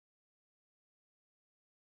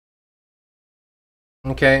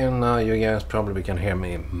Okay, and now you guys probably can hear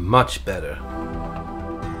me much better.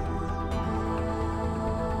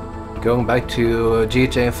 Going back to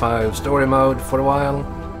GTA V Storymode for a while.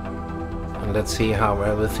 And let's see how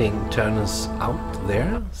everything turns out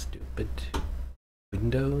there. Stupid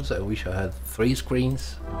Windows. I wish I had 3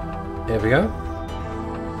 screens. There we go.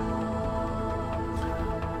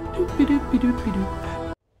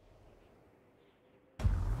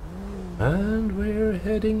 And we're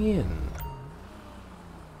heading in.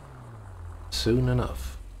 Soon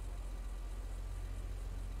enough.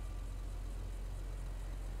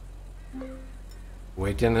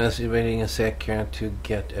 Waiting a sec here to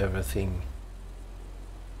get everything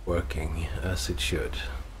working as it should.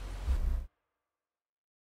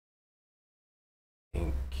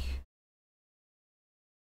 Think.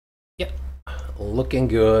 Yeah, looking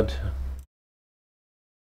good.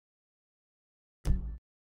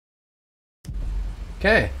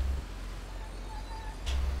 Okay.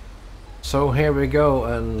 So here we go,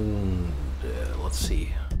 and let's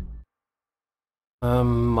see.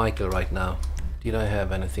 Michael right now. Did I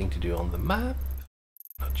have anything to do on the map?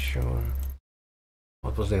 Not sure.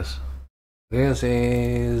 What was this? This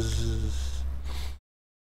is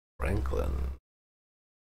Franklin.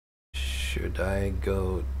 Should I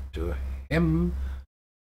go to him?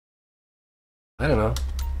 I don't know.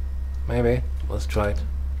 Maybe. Let's try it.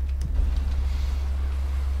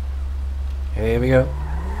 Here we go.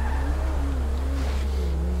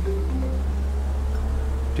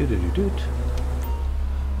 Doot.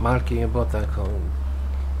 Marking about that code.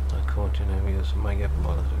 That code in areas might get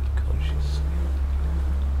monitored conscious.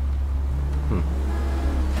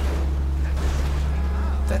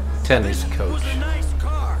 That tennis coach. Was a nice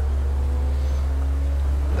car.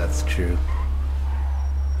 That's true.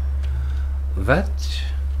 That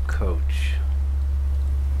coach.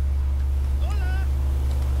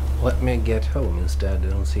 Let me get home instead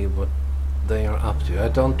and see what they are up to. I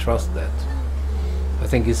don't trust that. I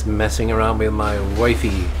think he's messing around with my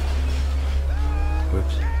wifey.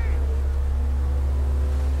 Whoops.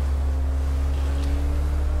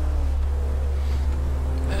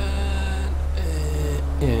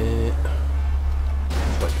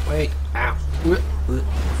 Wait. Ow.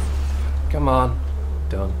 Come on.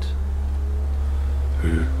 Don't.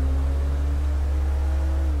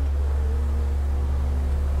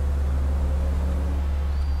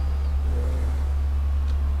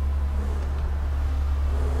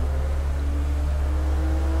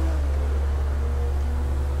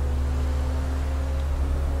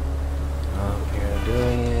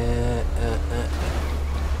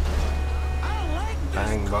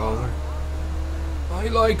 I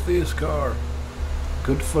like this car.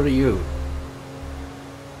 Good for you.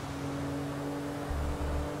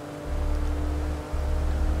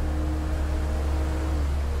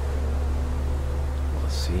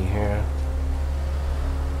 Let's see here.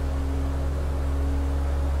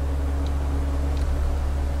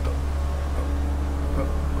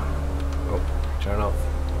 Oh, turn off.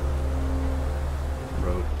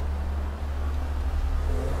 Road.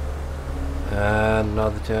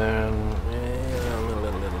 Another turn.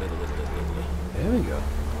 There we go.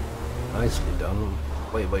 Nicely done.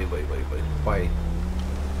 Wait. Why?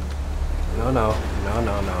 No.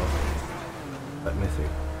 Let me see.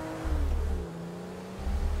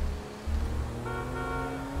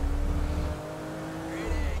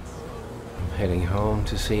 I'm heading home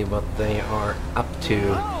to see what they are up to.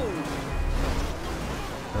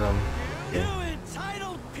 You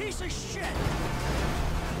entitled piece of shit.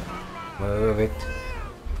 Move it.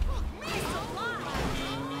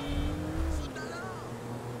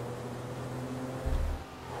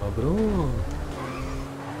 Bro.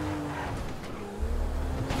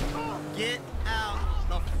 Get out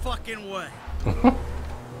the fucking way.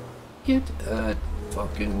 Get out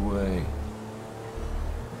fucking way.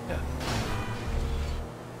 Yeah.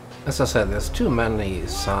 As I said, there's too many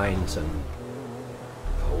signs and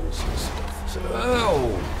poles and stuff. So,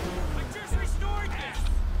 oh! I just restored this.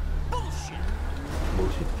 Bullshit.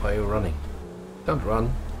 Bullshit. Why are you running? Don't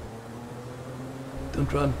run.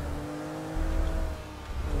 Don't run.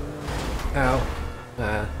 Ow.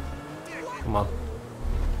 Come on.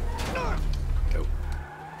 Go.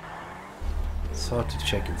 It's hard to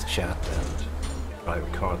check its chat and drive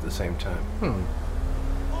a car at the same time.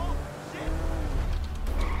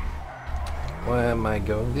 Why am I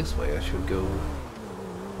going this way? I should go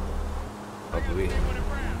probably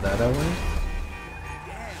that way?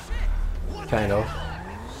 Kind of.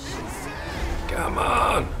 Come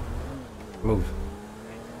on! Move.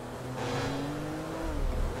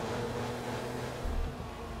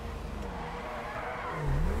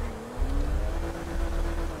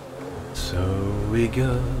 So we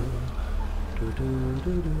go.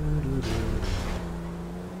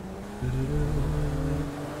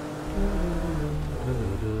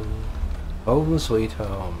 Home sweet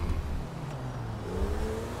home.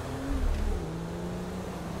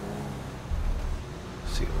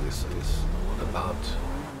 Let's see what this is all about.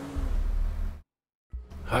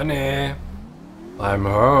 Honey, I'm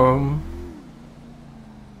home.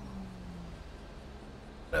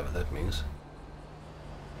 Whatever that means.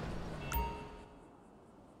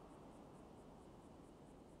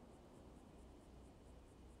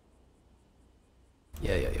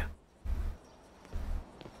 Yeah.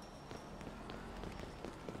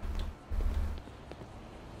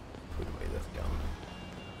 Put away that gun.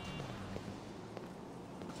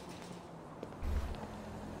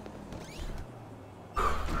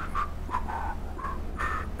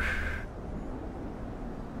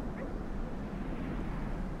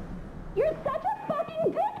 You're such a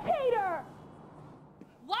fucking dictator!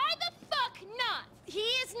 Why the fuck not? He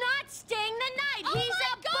is not staying the night. Oh He's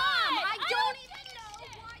my a God! bum. I I don't don't even even know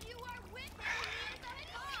know why why you are with him. He is a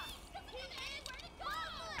bum. He is a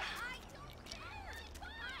bum. I don't care.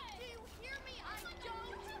 Do you hear me? I don't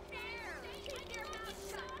care. Keep your mouth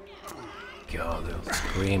shut. God, they're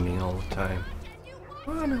screaming all the time.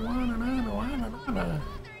 Wanna.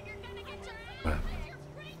 Well,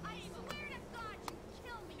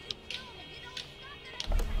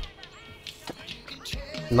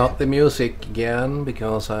 not the music again,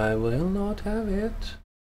 because I will not have it.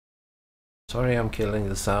 Sorry, I'm killing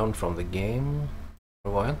the sound from the game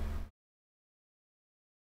for a while.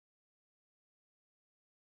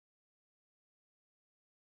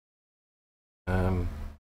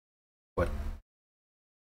 What?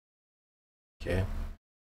 Okay.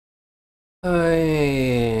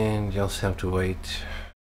 I just have to wait.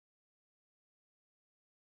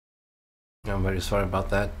 I'm very sorry about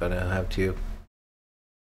that, but I have to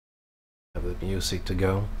have the music to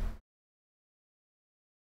go.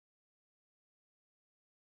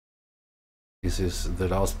 This is the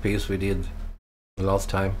last piece we did the last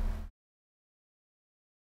time.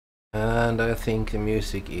 And I think the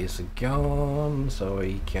music is gone, so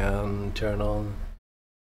we can turn on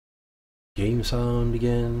game sound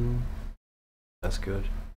again. That's good.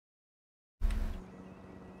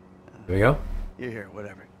 Here we go. You're here,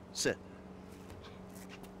 whatever. Sit.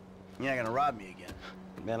 You're not gonna rob me again.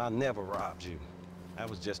 Man, I never robbed you. That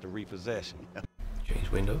was just a repossession. Change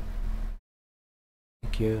window.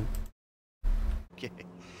 Thank you. Okay.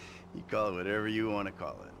 You call it whatever you want to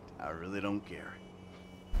call it. I really don't care.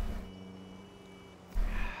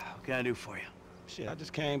 What can I do for you? Shit, I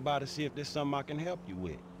just came by to see if there's something I can help you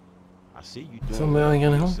with. I see you doing Something I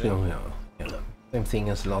can help you. Yeah. Same thing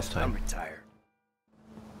as last I'm time. retired.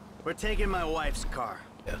 We're taking my wife's car.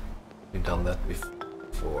 Yeah, we've done that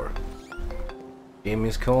before.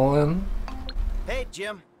 Jimmy's calling. Hey,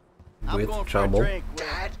 Jim. I'm With going trouble. for a drink.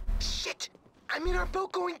 Dad, shit! I'm in our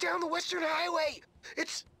boat going down the Western Highway.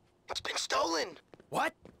 It's been stolen.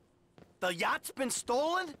 What? The yacht's been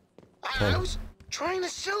stolen? I was trying to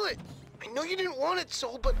sell it. I know you didn't want it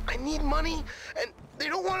sold, but I need money, and they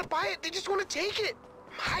don't want to buy it. They just want to take it.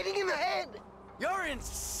 I'm hiding in the head. You're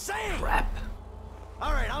insane! Crap.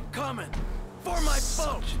 All right, I'm coming. For my boat.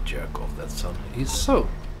 Such a jerk off, that son. He's so.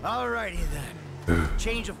 Alrighty then.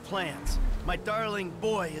 Change of plans. My darling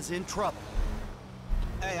boy is in trouble.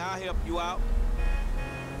 Hey, I'll help you out.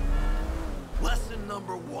 Lesson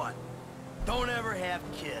number 1. Don't ever have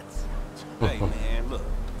kids. Hey, man, look.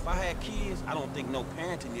 If I had kids, I don't think no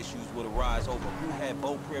parenting issues would arise over who had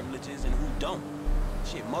boat privileges and who don't.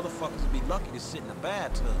 Shit, motherfuckers would be lucky to sit in a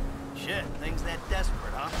bathtub. Shit, things that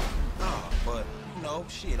desperate, huh? Nah, but, you know,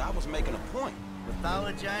 shit, I was making a point.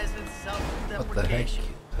 Pathologizing What the heck? self-deprecation.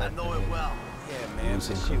 I know it well. Yeah, man,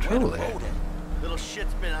 Losing but shit, control where the there. boat at? Little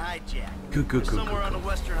shit's been hijacked. Good, They're somewhere on the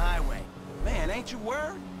Western Highway. Man, ain't you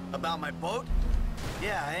worried? About my boat?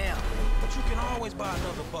 Yeah, I am. But you can always buy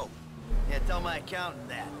another boat. Yeah, tell my accountant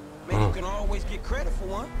that. Man, you can always get credit for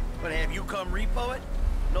one. But have you come repo it?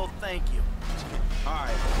 No, thank you. All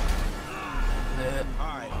right. All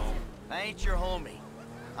right, home. I ain't your homie.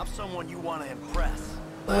 I'm someone you want to impress.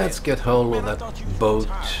 Let's get hold of Man, I that thought you was boat.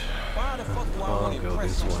 retired. Why the fuck do I I'll want to go impress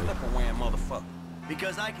this some way. slipper-wearing motherfucker?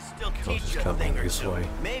 Because I can still Coast teach is you a coming thing or this two. way.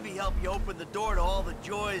 Maybe help you open the door to all the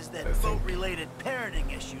joys that I think. boat-related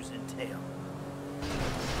parenting issues entail.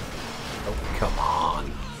 Oh, come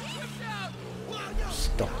on.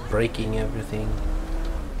 Stop breaking everything.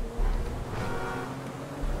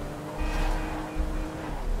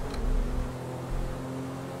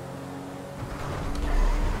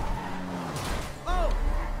 Oh,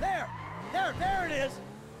 there it is.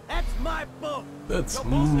 That's my boat. That's Your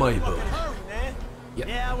boat's my in a boat. fucking hurry, man. Yeah.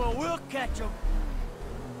 Yeah, well, we'll catch him.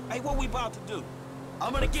 Hey, what we about to do?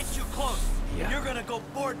 I'm gonna get you close. Yeah. And you're gonna go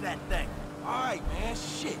board that thing. All right, man.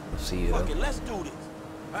 Shit. Let's see it. Fuck it, let's do this.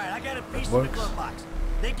 All right, I got a piece in works. the glove box.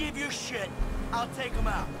 They give you shit, I'll take them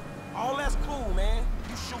out. All that's cool, man.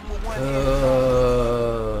 You shooting with one hand.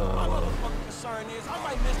 My Uh, motherfucking concern is I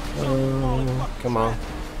might miss the jump and fall in fucking come on.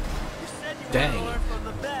 traffic. You said you Dang. want to learn from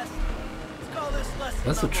the best. Let's call this lesson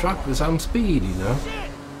That's a number truck one. with some speed, you know.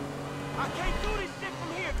 Shit! I can't do this shit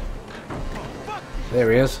from here. Oh, fuck this.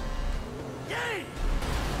 There he is. Yay!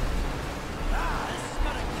 Ah, this is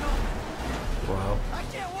gonna kill me. Wow. I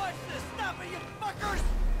can't watch this. Stop it, you fuckers!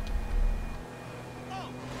 Oh,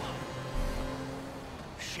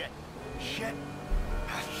 shit. Shit.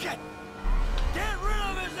 Ah, shit. Get rid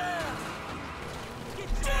of his ass!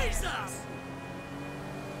 Jesus!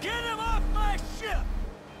 Get him off my ship!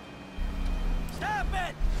 Stop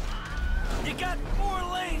it! You got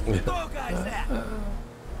 4 lanes to go, guys, at.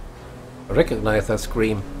 I recognize that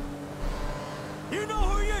scream. You know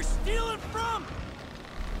who you're stealing from?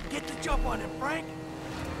 Get the jump on him, Frank.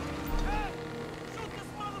 Hey, shoot this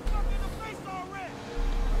motherfucker in the face already.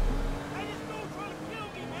 Hey, this dude trying to kill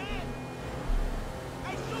me, man.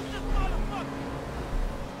 Hey, shoot this motherfucker.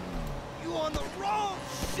 You on the wrong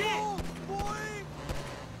Shit. boy!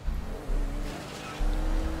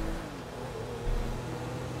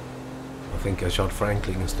 I think I shot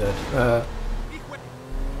Franklin instead.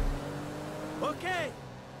 Okay,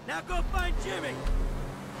 now go find Jimmy.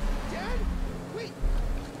 Dad? Wait,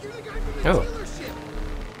 you're the guy from the Oh. dealership.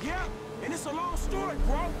 Yeah, and it's a long story,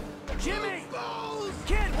 bro. Jimmy! Balls!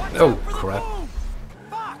 Kid, watch Oh, out for crap. the boom!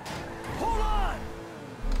 Fuck! Hold on!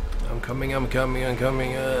 I'm coming.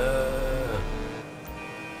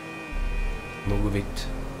 Move it.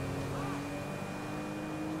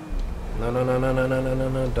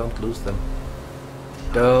 No. Don't lose them.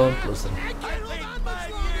 Don't lose them. I can't I hold paid on much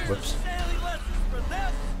 5 longer. years Whoops. of sailing lessons for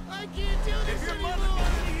this! I can't do this If your mother anymore.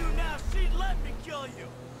 got to you now, she'd let me kill you!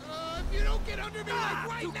 If you don't get under me like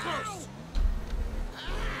right too now. close.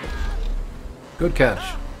 Good catch.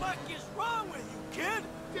 What the fuck is wrong with you, kid?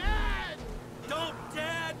 Dad! Don't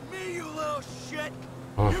dad me, you little shit!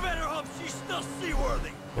 Oh. You better hope she's still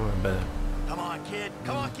seaworthy! I better Come on, kid!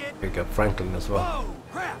 Come on, kid! pick up Franklin as well. Whoa!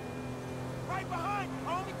 Crap! Right behind you,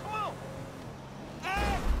 homie. Come on.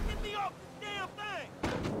 Hey, get me off this damn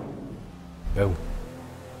thing. Go.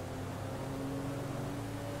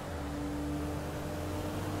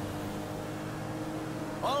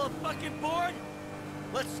 All fucking board?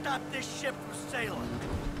 Let's stop this ship from sailing.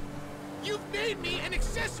 You've made me an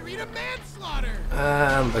accessory to manslaughter.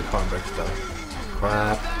 And the car breaks down.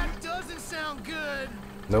 Crap. That doesn't sound good.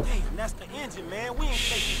 Nope. Hey, that's the engine, man. We ain't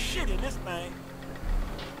taking shit in this thing.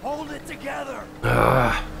 Hold it together!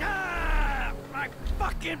 Ah, Ah! My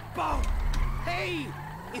fucking boat! Hey,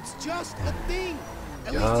 it's just a thing.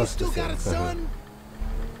 At least you Just a still got a thing. son.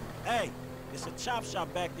 Hey, it's a chop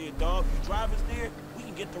shop back there, dog. You drive us there, we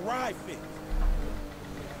can get the ride fixed.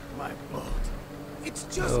 My boat! It's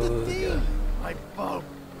just Oh, a thing. God. My boat!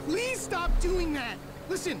 Please stop doing that.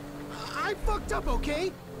 Listen, I fucked up,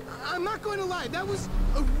 okay? I'm not going to lie. That was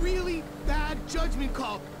a really bad judgment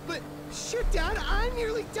call. But shit, Dad, I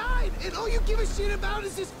nearly died. And all you give a shit about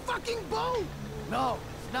is this fucking boat. No,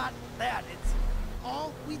 it's not that. It's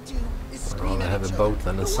All we do is I'd scream rather at have each a other. boat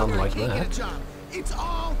than a No son wonder I like can't that. Get a job. It's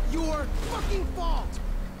all your fucking fault.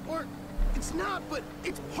 Or it's not, but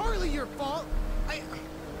it's partly your fault. I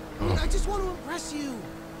mean, I just want to impress you.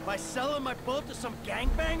 by selling my boat to some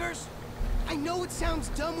gangbangers? I know it sounds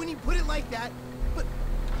dumb when you put it like that, but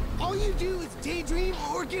all you do is daydream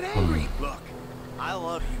or get angry. Look, I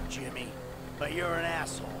love you, Jimmy, but you're an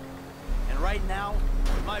asshole. And right now,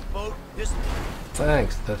 with my boat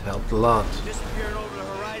Thanks, that helped a lot. disappearing over the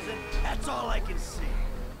horizon, that's all I can see.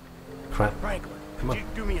 Crap. Franklin, Come could on. you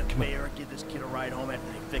do me a favor and give this kid a ride home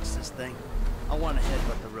after they fix this thing? I want to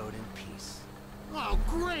headbutt the road in peace. Oh,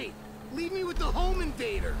 great. Leave me with the home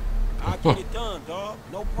invader. I'll get it done, dog.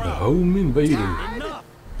 No The problem. home invader. Enough!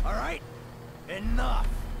 All right? Enough!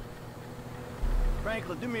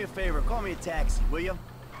 Franklin, do me a favor. Call me a taxi, will you?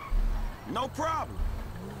 No problem.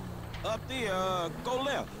 Up there, go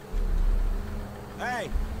left. Hey,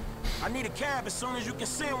 I need a cab as soon as you can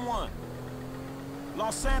send one.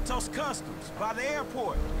 Los Santos Customs, by the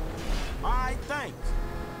airport. All right, thanks.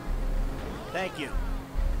 Thank you.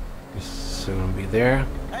 We'll soon be there.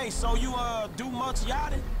 Hey, so you, do much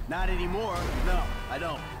yachting? Not anymore. No, I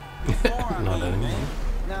don't. Before, I Not mean, anymore.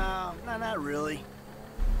 man. No, not really.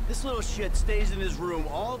 This little shit stays in his room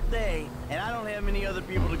all day, and I don't have many other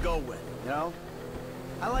people to go with, you know?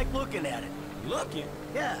 I like looking at it. Looking?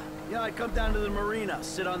 Yeah, I'd come down to the marina,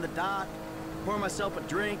 sit on the dock, pour myself a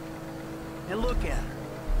drink, and look at her.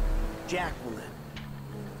 Jacqueline.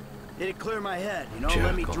 It'd clear my head, you know,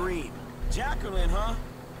 let me dream. Jacqueline, huh?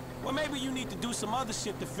 Well, maybe you need to do some other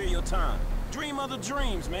shit to fill your time. Dream other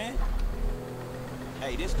dreams, man.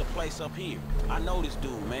 Hey, this the place up here. I know this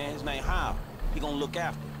dude, man. His name Hal. He gonna look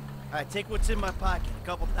after you. All right, take what's in my pocket, a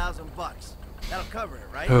couple $1,000 bucks. That'll cover it,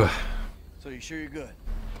 right? So you sure you're good?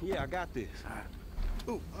 Yeah, I got this. All right.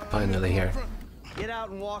 Ooh, Finally here. Get out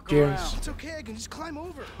and walk Cheers. around. It's okay, I can just climb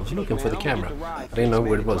over. I was looking for the Man, camera. I'm gonna I get the didn't know ride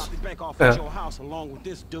where it fixed, was. man. Drop back off at your house along with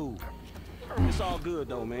this dude. It's all good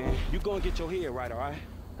though, man. You go and get your head right, all right?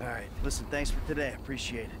 All right, listen, thanks for today.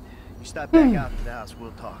 Appreciate it. You stop back out to the house,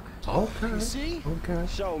 we'll talk. Okay. You see? Okay.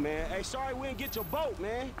 Show, man. Hey, sorry we didn't get your boat,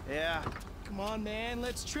 man. Yeah. Come on, man,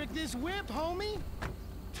 let's trick this whip, homie.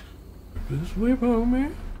 This whip,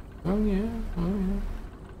 homie. Oh yeah. Oh yeah.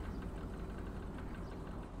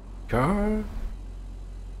 Car.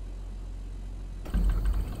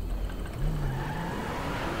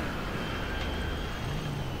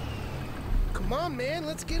 Come on, man,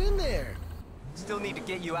 let's get in there. Still need to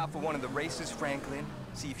get you out for one of the races, Franklin.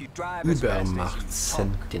 See if you drive as fast as you Übermacht talk.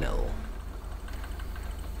 Sentinel.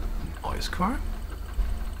 Nice car.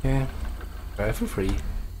 Yeah. Drive for free.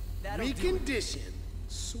 That'll do it. Recondition.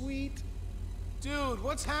 Sweet. Dude,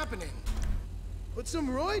 what's happening? Put some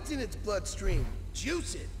roids in its bloodstream.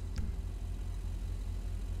 Juice it.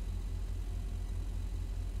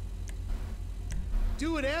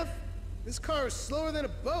 Do it, F. This car is slower than a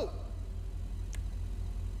boat.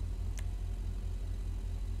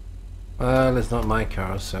 Well, it's not my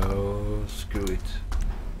car, so screw it.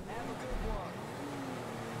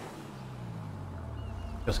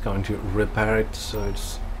 Just going to repair it so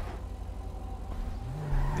it's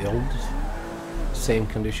the old, same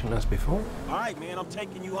condition as before. All right, man. I'm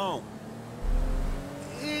taking you home.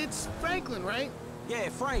 It's Franklin, right? Yeah,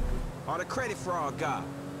 Franklin, or the credit fraud guy,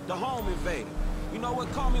 the home invader. You know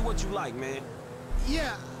what? Call me what you like, man.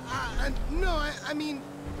 Yeah, I mean,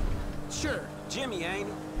 sure, Jimmy, ain't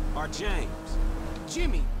it? Or James?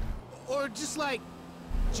 Jimmy. Or just like,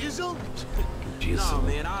 Jizzle? Nah,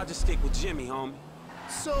 man, I'll just stick with Jimmy, homie.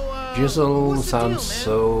 So, Jizzle what's the sounds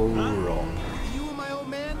deal, man? so wrong. You and my old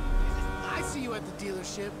man, I see you at the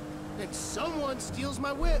dealership, and someone steals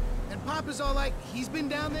my whip, and Papa's all like, he's been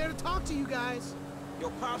down there to talk to you guys.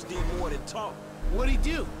 Your pops did more than talk. What'd he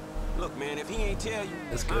do? Look, man, if he ain't tell you,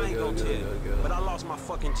 Let's I go, ain't go, gonna go, tell go, you. go. But I lost my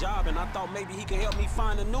fucking job, and I thought maybe he could help me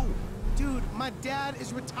find a new one. Dude, my dad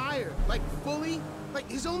is retired, like fully. Like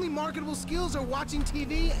his only marketable skills are watching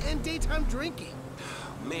TV and daytime drinking.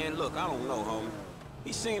 Man, look, I don't know, homie.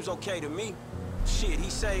 He seems okay to me. Shit, he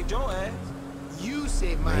saved your ass. You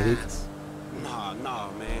saved my Made it. ass. Nah,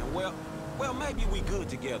 man. Well, maybe we good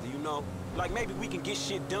together, you know? Like, maybe we can get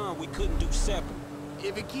shit done we couldn't do separate.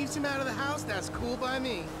 If it keeps him out of the house, that's cool by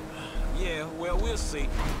me. Yeah, well, we'll see.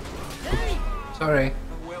 Hey! Sorry.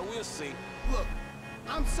 Well, we'll see. Look,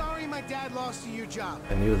 I'm sorry my dad lost you your job.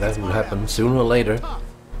 I knew that It's would my happen bad. sooner or later. Tough.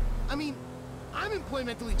 I mean, I'm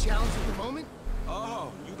employmentally challenged at the moment.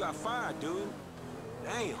 Oh, you got fired, dude.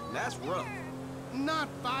 Damn, that's rough. Not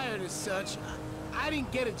fired as such. I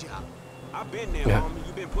didn't get a job. I've been there, Yeah. homie.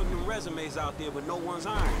 You've been putting them resumes out there, but no one's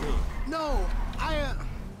hiring, huh? No,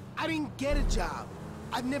 I didn't get a job.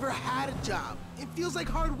 I've never had a job. It feels like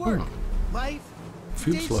hard work. Life,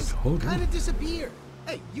 Feels days like just hard work. kind of disappear.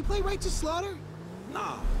 Hey, you play Righteous Slaughter?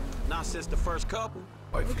 Nah, not since the first couple.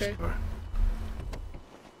 Wife Okay. is her.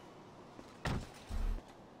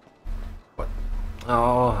 What?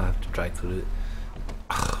 Oh, I have to drive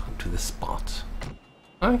to the spot.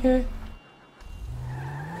 Okay.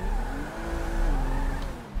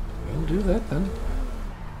 We'll do that then.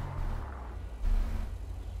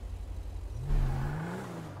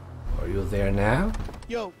 Are you there now?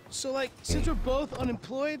 Yo, so like, since we're both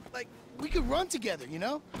unemployed, like, we could run together, you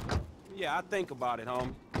know? Yeah, I think about it,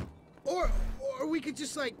 homie. Or we could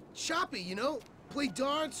just like shop it, you know? Play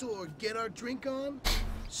darts or get our drink on.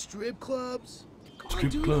 Strip clubs. Come on,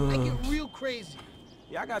 Strip dude, make it clubs. real crazy.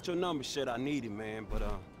 Yeah, I got your number, shit. I need it, man. But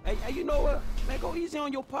hey, you know what? Man, go easy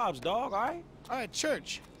on your pops, dog. All right? All right,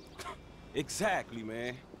 church. Exactly,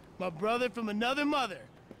 man. My brother from another mother.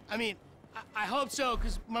 I mean, I hope so,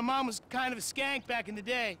 because my mom was kind of a skank back in the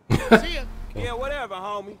day. See ya. Yeah, whatever,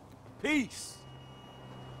 homie. Peace.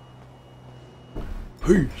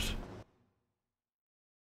 Peace.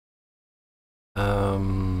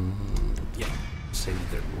 Yeah, save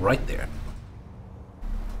it right there.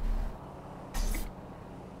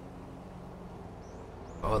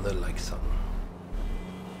 Oh, they're like some.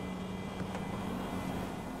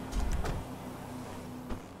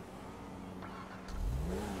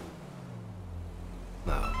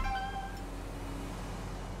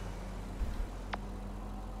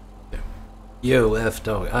 Yo,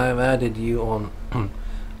 F-Dog, I've added you on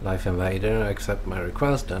Life Invader. Accept my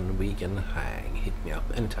request and we can hang. Hit me up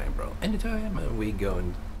anytime, bro. Anytime, and we go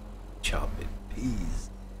and chop it.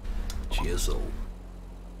 Peace. Chisel.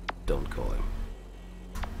 Don't call him.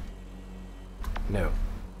 No,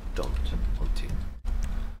 don't want to.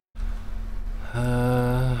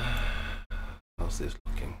 How's this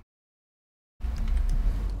looking?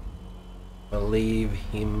 I'll leave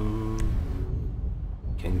him.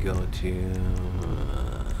 Can go to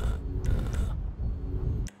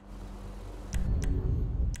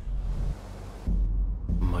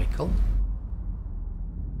Michael.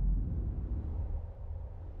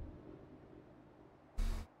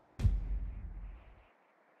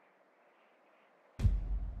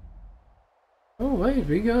 Oh wait,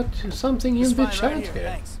 we got something in the chat right here.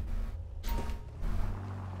 Thanks.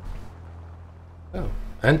 Oh,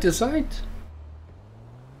 Antisite?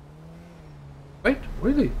 Wait,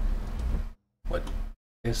 really? What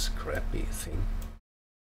is crappy thing?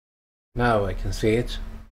 Now I can see it.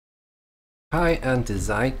 Hi,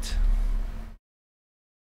 Antisite.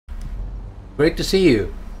 Great to see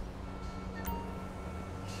you.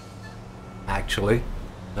 Actually,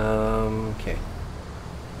 okay.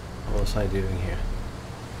 What was I doing here?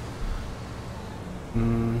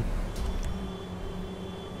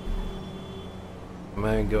 Am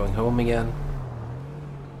I going home again?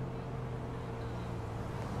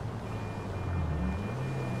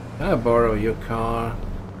 Can I borrow your car?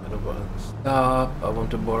 I don't want. Stop! I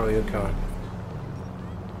want to borrow your car.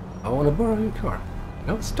 I want to borrow your car.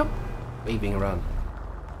 No, stop waving around.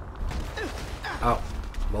 Oh,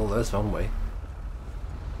 well, that's one way.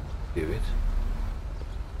 Do it.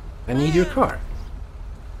 I need your car.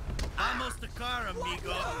 Almost the car,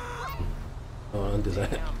 amigo. Oh,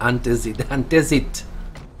 antizit.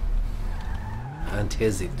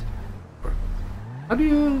 How do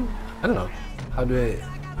you? I don't know. How do I?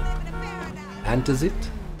 Antizit?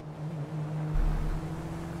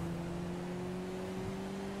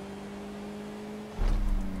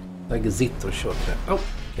 Like a zit or short chat. Oh,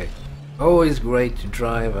 okay. Always great to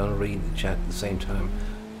drive and read the chat at the same time.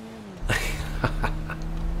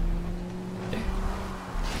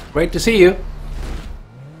 Great to see you.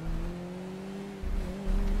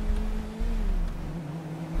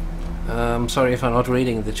 I'm sorry if I'm not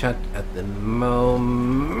reading the chat at the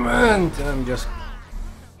moment. I'm just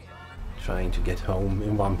trying to get home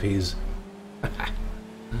in one piece. And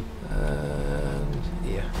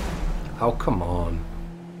yeah. Oh, come on.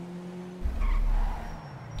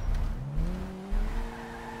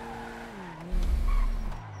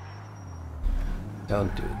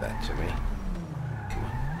 Don't do that to me. Come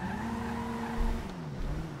on.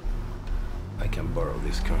 I can borrow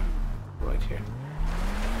this car right here.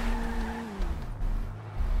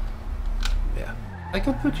 Yeah, I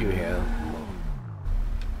can put you here.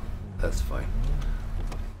 That's fine.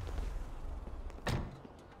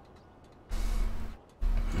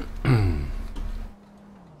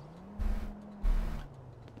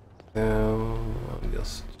 Now I'm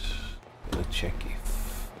just gonna check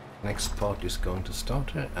if next part is going to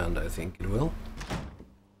start here, and I think it will.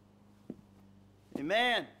 Hey,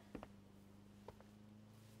 man.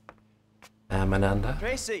 Ananda.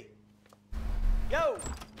 Tracy. Yo.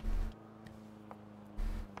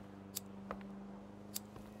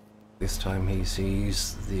 This time he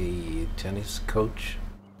sees the tennis coach.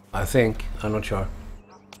 I think. I'm not sure.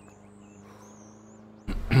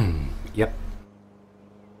 Yep.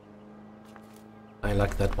 I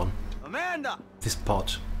like that one. Amanda. This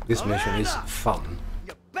part, this mission is fun.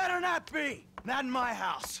 You better not be. Not in my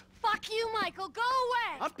house. Fuck you, Michael. Go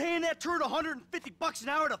away. I'm paying that turd $150 an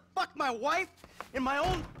hour to fuck my wife in my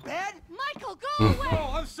own bed? Michael, go away.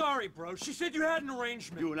 Oh, I'm sorry, bro. She said you had an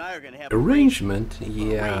arrangement. You and I are gonna have Arrangement? arrange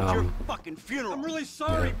Yeah. your fucking funeral. I'm really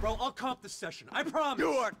sorry, Yeah. bro. I'll comp the session. I promise.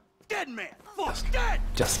 You are dead, man. Fuck dead.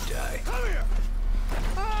 Just die. Come here.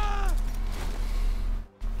 Ah!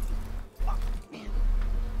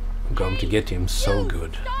 I'm going to get him so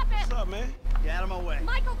good. Stop it. What's up, man? Get out of my way.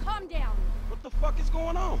 Michael, calm down. What the fuck is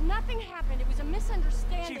going on? Nothing happened. It was a She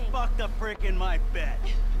misunderstanding. fucked a prick in my bed.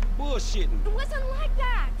 Bullshitting. It wasn't like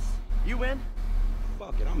that. You in?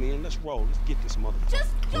 Fuck it, I'm in. Let's roll. Let's get this motherfucker.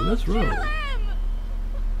 Just don't Let's kill roll. him.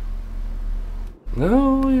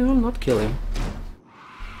 No, you will not kill him.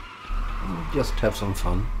 Just have some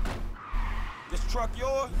fun. This truck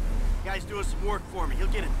yours? Guy's doing some work for me. He'll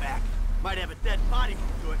get it back. Might have a dead body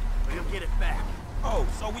to it, but he'll get it back. Oh,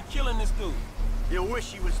 so we killing this dude. He'll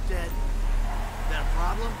wish he was dead. Is that a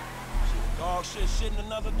problem? Shit, dog shit shitting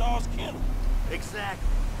another dog's kennel. Exactly.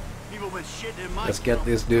 People been shitting in my Let's get kennel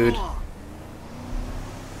this for dude. too long.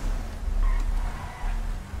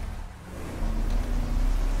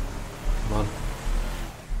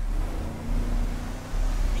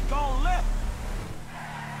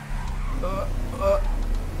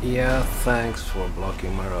 Yeah, thanks for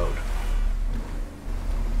blocking my road.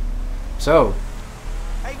 So,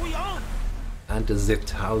 Hey, we on. and is it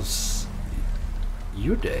how's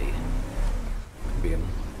your day been?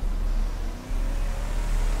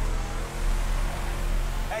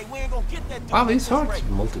 Hey, we ain't gonna get that dude. Wow, at it's this hard rate. to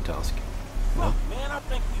multitask. Fuck, man, I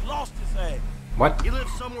think we lost his ass. What? He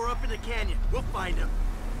lives somewhere up in the canyon. We'll find him.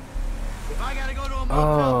 If I gotta go to a motel,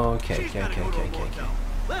 Oh, okay, she's okay, gotta okay, go to a okay, okay, motel.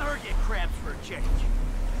 Let her get crabs for a change.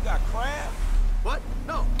 You got crab? What?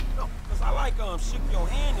 No. Cause I like shake your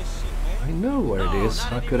hand and shit, man. I know where it No, is. not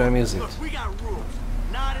How could I anymore. miss it? Look, we got rules.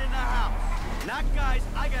 Not in the house. Not guys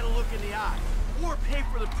I gotta look in the eye. Or pay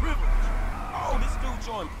for the privilege. Oh, this dude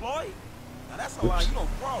your employee? Now that's a line you don't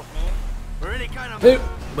cross, man. Or any kind of Hey,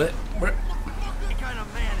 man. Any kind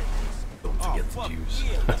of man it is. don't Oh, forget the fuck juice.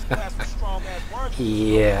 yeah, let's pass some strong ass words.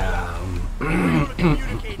 Yeah. We want to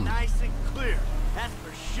communicate nice and clear. That's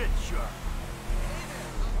for shit sure.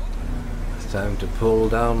 It's time to pull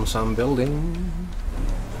down some building.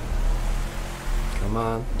 Come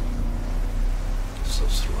on. So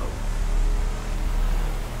slow.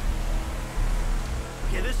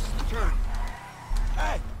 Okay, this is the turn.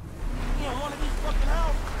 Hey, you in one of these fucking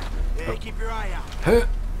houses? Yeah, keep your eye out. Huh.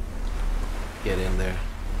 Get in there.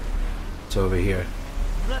 It's over here.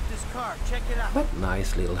 You left this car. Check it out. What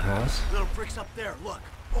nice little house. Little bricks up there. Look.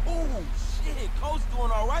 Oh, shit, Coach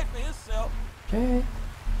doing all right for himself. Okay.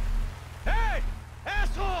 Hey!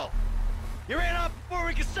 Asshole! You ran off before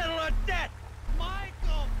we could settle our debt!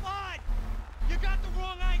 Michael, what? You got the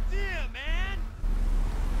wrong idea, man!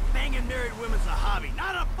 Banging married women's a hobby,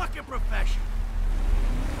 not a fucking profession!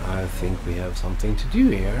 I think we have something to do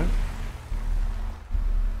here.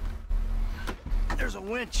 There's a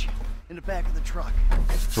winch in the back of the truck.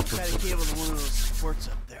 Got a cable to one of those supports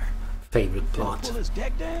up there. Favorite Pull plot. his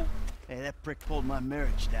deck down? Hey, that prick pulled my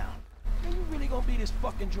marriage down. Man, you really gonna be this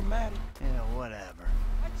fucking dramatic? Yeah, whatever.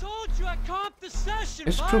 I told you I comped the session,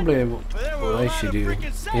 It's bud. probably But there were what a I lot should of do freaking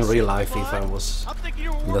in sessions, real life if I bud. was I'm thinking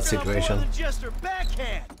you were in that working on situation. more than just her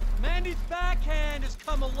backhand. Mandy's backhand has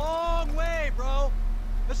come a long way, bro.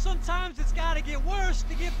 But sometimes it's gotta get worse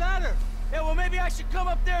to get better. Yeah, well, maybe I should come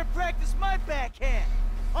up there and practice my backhand.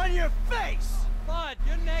 On your face! Bud,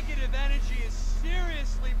 your negative energy is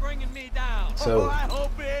seriously bringing me down. So- Oh, I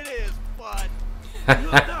hope it is, bud.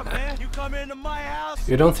 Look up, man. You come into my house.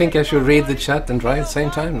 You don't think I should read the chat and write at the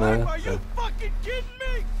same time? No. Are you fucking kidding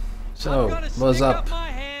me? So, I'm gonna what's stick up, my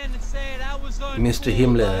hand and say that was uncool, Mr.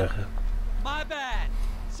 Himmler? bud. My bad.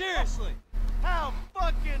 Seriously. How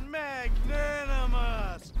fucking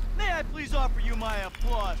magnanimous! May I please offer you my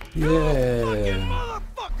applause? You fucking Yeah.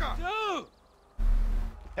 motherfucker! Dude!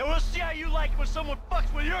 And we'll see how you like it when someone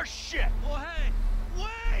fucks with your shit. Well, hey.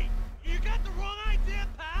 Wait! You got the wrong idea,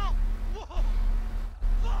 pal. Whoa!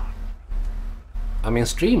 Fuck! I mean,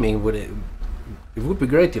 streaming would it would be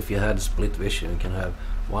great if you had split vision. You can have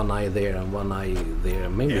one eye there and one eye there,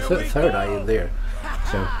 maybe Here we third go. eye there.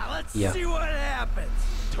 So, Let's yeah. see what happens.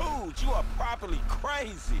 Dude, you are properly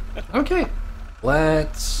crazy. Okay,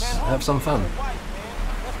 let's Man, have homie, some you fun. and wife, man.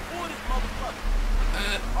 Let's pull this motherfucker.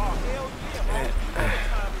 Oh, hell yeah, homie. You know what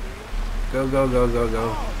time it is. Go, go, go, go,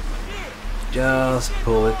 go. Oh, shit. Just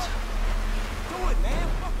pull it. Do it, man.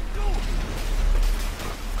 Fucking do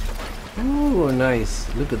it. Ooh, nice.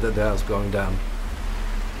 Look at that house going down. Man,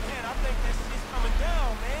 I think that shit's coming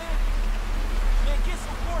down, man. Man, get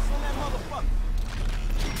some force on that motherfucker.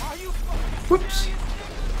 Are you fucking Whoops. serious, nigga?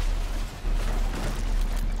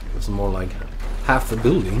 It's more like half the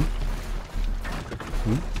building.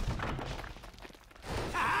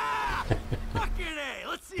 Fucking A.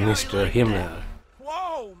 Let's see how you Mr. like Himmler. that.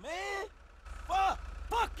 Whoa, man.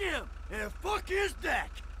 Fuck him. And fuck his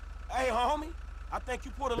deck. Hey, homie. I think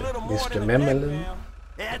you put a little more Mr. than a deck Memelen. down.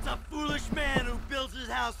 That's a foolish man who builds his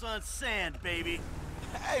house on sand, baby.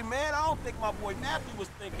 Hey, man, I don't think my boy Matthew was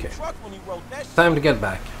thinking Okay. truck when he wrote that shit. Time to get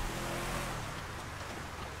back.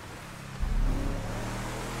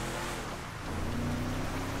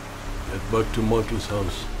 Get back to Michael's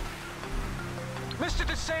house. Mr.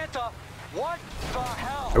 DeSanta, what the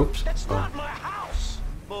hell? Oops. That's Oh. not my house.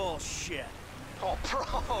 Bullshit. Oh,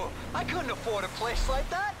 bro, I couldn't afford a place like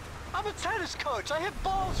that. I'm a tennis coach. I hit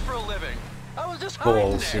balls for a living. I was just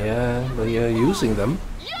hiding Balls, there. yeah, but you're using them.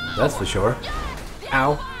 That's for sure. Yes,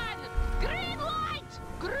 Ow. one. Green light!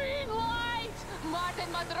 Green light! Martin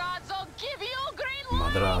Madrazo, give you green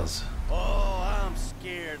light! Madras. Oh, I'm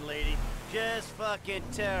scared, lady. Just fucking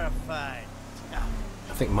terrified.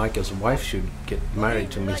 I think Michael's wife should get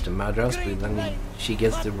married to Mr. Madras, but then she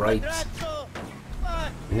gets the right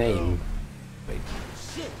name. Wait.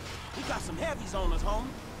 Shit, we got some heavies on us, homie.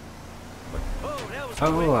 Oh, that was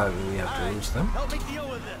Oh, quick. we have to lose them. Help me deal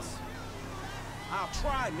with this. I'll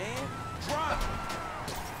try, man. Try.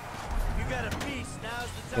 You got a piece. Now's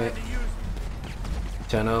the time to use it.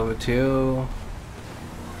 Turn over to...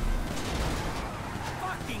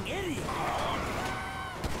 Fucking idiot.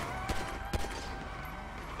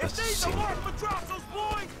 Let's If these see. are marked for drops, those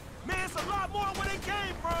boys, man, it's a lot more where they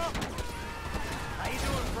came from. How you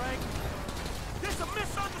doing, Frank? This a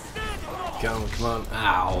misunderstanding, mother. Come on.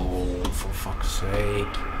 Ow, for fuck's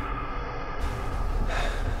sake.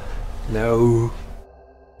 No.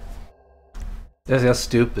 That's just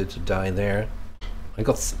stupid to die there. I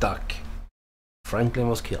got stuck. Franklin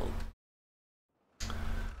was killed.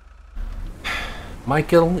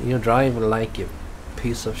 Michael, you drive like a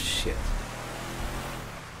piece of shit.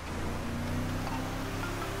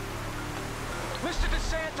 Mr.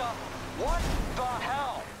 DeSanta, what the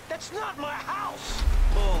hell? That's not my house!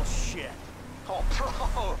 Bullshit. Oh,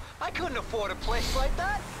 bro, I couldn't afford a place like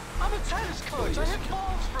that. I'm a tennis coach. I hit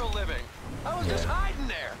balls for a living. I was just hiding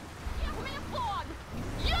there. Give me a phone!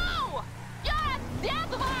 You! Yes, that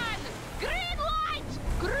one! Green light!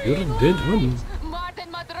 Green You're a dead light! one. Martin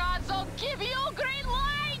Madrazo, give you green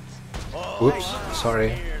light! Oh, Oops, I'm sorry.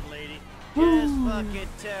 scared, lady. Just fucking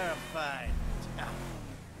terrified.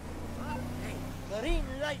 Hey, green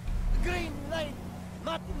light, green light.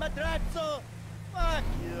 Martin Madrazo. Fuck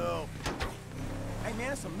you. Hey, man,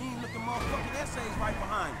 that's a mean-looking motherfucking essays right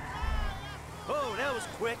behind you. Oh, that was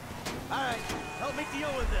quick. All right, help me deal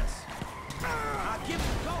with this. I'll give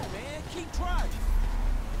it a go, man. Keep trying.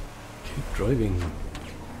 Keep driving.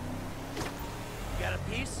 You got a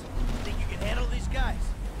piece? Think you can handle these guys?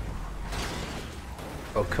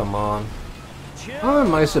 Oh, come on. Chill. How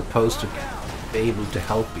am I supposed to be able to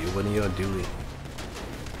help you when you're doing?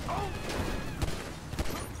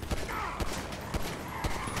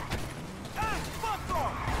 Hey, fuck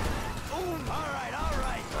off. All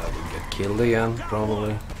right. I will get killed again,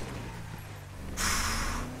 probably.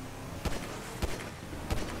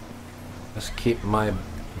 Just keep my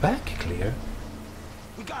back clear.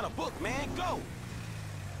 We got a book, man. Go. All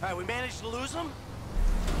right, we managed to lose them?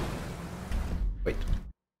 Wait.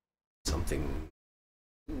 Something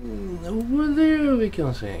over there we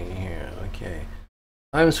can see here. Okay.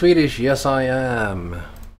 I'm Swedish. Yes, I am.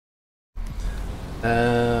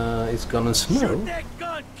 It's gonna snow. Shoot that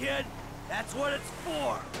gun, kid. That's what it's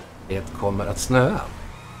for. Det kommer att snöa.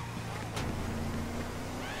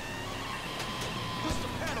 Push the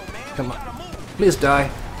pedal, man. Come We on. gotta move. Please die.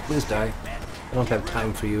 Please die. I don't have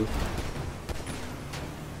time for you.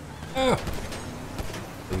 Ah.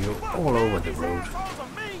 You're all over the road. Assholes are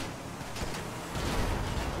mean.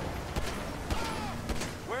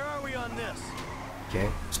 Where are we on this? Okay.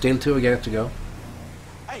 Still 2 again to go.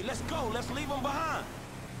 Hey, let's go. Let's leave them behind.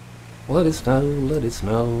 Let it snow, let it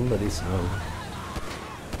snow, let it snow.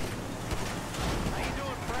 How you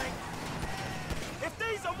doing, Frank? If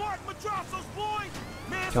these are Mark Madrazo's boys,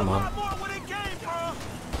 man, it's Come a on. lot more where they came from.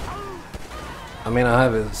 I mean, I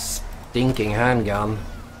have a stinking handgun.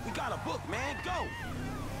 We got a book, man. Go.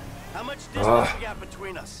 How much distance Ugh. we got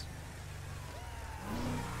between us?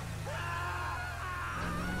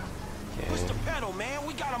 Push the Okay. pedal, man.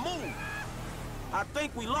 We gotta move. I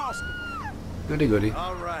think we lost it. Goody goody.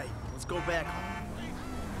 All right, let's go back home.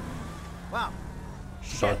 Wow.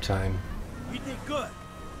 Start Shit, time. you did good.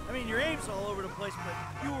 I mean, your aim's all over the place,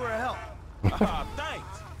 but you were a help.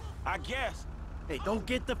 Thanks. I guess. Hey, don't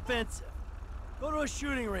get defensive. Go to a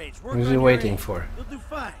shooting range. Work What is on he your waiting aim. for? You'll do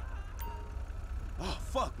fine. Oh,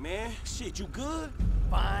 fuck, man. Shit, you good?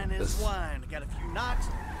 Fine as This- wine. Got a few knocks.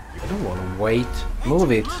 I don't want to wait. Ain't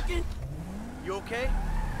Move you it. looking? You okay?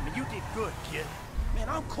 I mean, you did good, kid. Man,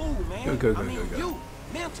 I'm cool, man. Go, go, go, I mean, go, go. you,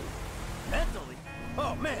 mentally. Mentally?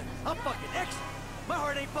 Oh, man, I'm fucking excellent. My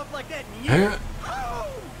heart ain't pumped like that in years. Oh,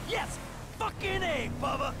 yes! Fucking A,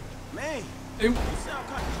 Bubba! Man, Ew. you sound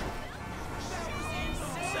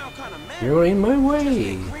kind of mad. You're in my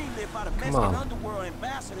way. Greenlit by the Mexican on. underworld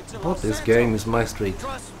ambassador to What? Los This Santos. game is my street.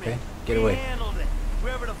 Trust me. Okay, get we away. handled it.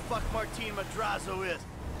 Whoever the fuck Martin Madrazo is,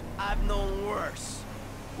 I've known worse.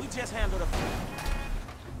 We just handled a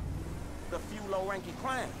few low-ranking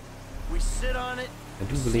crimes. We sit on it. I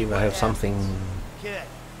do we see believe I what have happens. something Kid,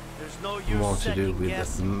 there's no use more to do with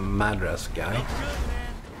second-guessing. this Madras guy. Look good,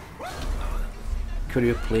 man. Could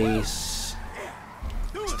you please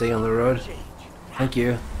stay on the road? Thank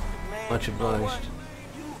you. Man, Much you know what? obliged.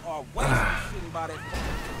 You are wasting sitting by that.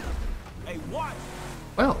 Hey, what?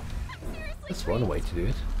 Well, that's one way to do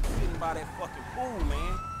it. Sitting by that fucking pool,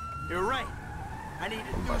 man. You're right. I need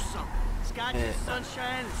to do something. Scotch and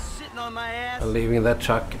sunshine is sitting on my ass. Leaving that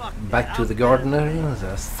truck back to the gardener.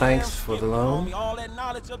 Says thanks for the loan. All that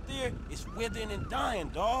knowledge up there is withering and dying,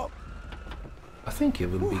 dog. I think he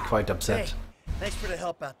will be quite upset. Hey, thanks for the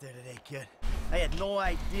help out there today, kid. I had no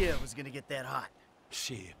idea it was gonna get that hot.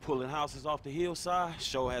 Shit, pulling houses off the hillside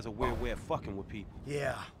sure has a weird way of fucking with people.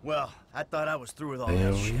 Yeah, well, I thought I was through with all They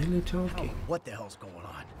are that shit. really I don't talking. know what the hell's going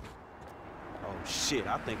on? Oh shit,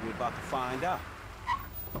 I think we're about to find out.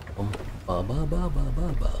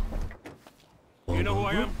 You know who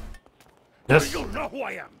I am? Yes, You know who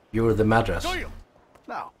I am. you're the Madras. Do you?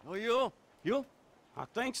 No. Well, you? I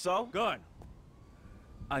think so. Good.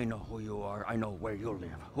 I know who you are. I know where you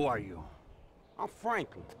live. Who are you? I'm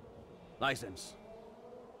Franklin. License.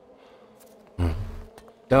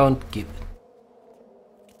 Don't give it.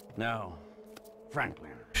 No.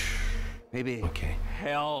 Franklin. Maybe Okay.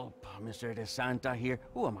 help Mr. DeSanta here.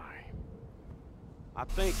 Who am I? I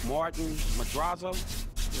think Martin Madrazo.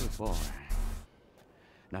 Good boy.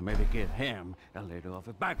 Now maybe give him a little of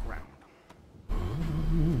a background.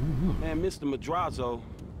 Man, Mr. Madrazo...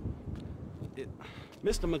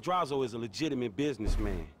 Mr. Madrazo is a legitimate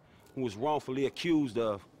businessman who was wrongfully accused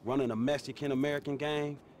of running a Mexican-American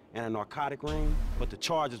gang and a narcotic ring, but the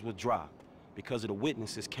charges were dropped because of the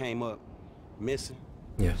witnesses came up missing.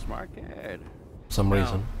 Yeah, Smart kid. some Now,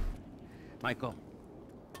 reason. Michael,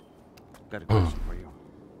 got a question for you.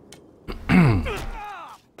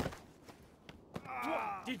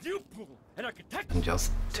 Did you pull an architect? And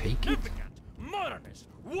just take it. Modernist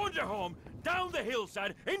wonder home down the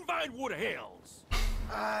hillside in Vinewood Hills?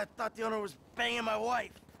 I thought the owner was banging my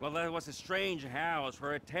wife. Well, that was a strange house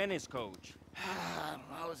for a tennis coach.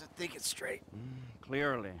 I wasn't thinking straight.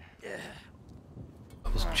 Clearly. I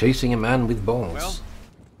was chasing a man with balls. Well,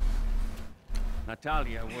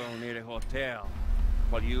 Natalia will need a hotel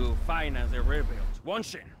while you finance the rebuild, won't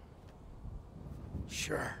she?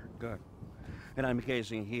 Sure. Good. And I'm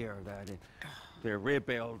guessing here that the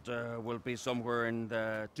rebuild will be somewhere in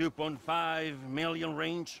the 2.5 million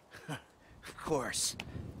range. Of course.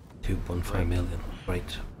 2.5 million.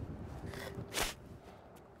 Right.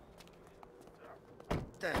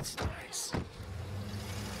 That's nice.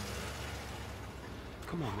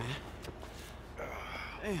 Come on, man.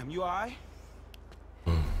 Damn, you alright?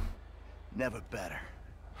 Never better.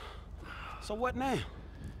 So what now?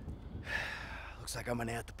 Looks like I'm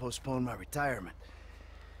gonna have to postpone my retirement.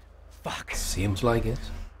 Fuck. Seems like it.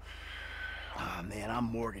 Oh man, I'm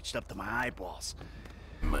mortgaged up to my eyeballs.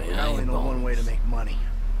 My I only know one way to eyeballs. make money.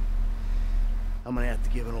 I'm gonna have to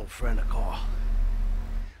give an old friend a call.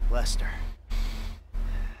 Lester.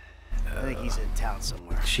 I think he's in town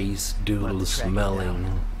somewhere. Cheese I'll doodle have to track him smelling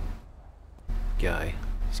down. guy.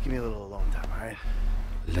 Just give me a little alone time, alright?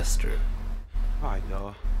 Lester. Alright,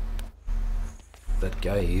 dog. That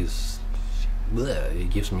guy is... Bleh, he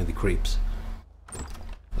gives me the creeps.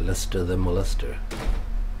 Lester the molester.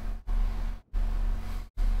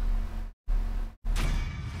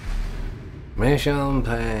 Mission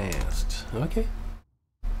passed. Okay.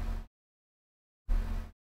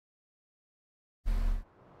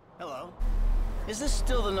 Hello. Is this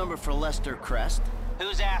still the number for Lester Crest?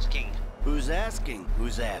 Who's asking? Who's asking?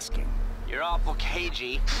 Who's asking? You're awful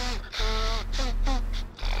cagey.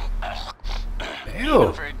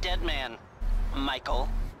 Ew. For a dead man, Michael.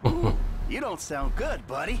 You don't sound good,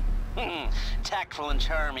 buddy. Tactful and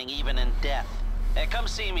charming even in death. Hey, come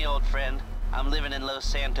see me, old friend. I'm living in Los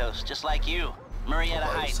Santos, just like you. Marietta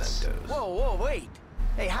Los Heights. Santos. Whoa, wait.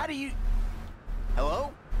 Hey, how do you...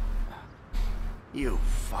 Hello? You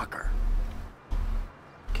fucker.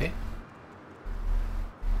 Okay.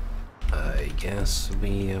 I guess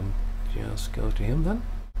we just go to him then.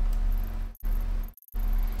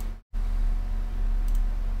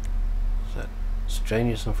 So,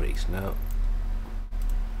 strangers and freaks now.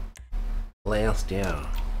 Last year.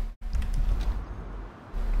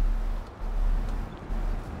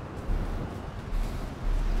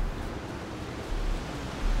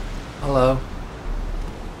 Hello.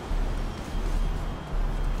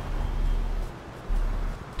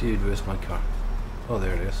 Dude, where's my car? Oh,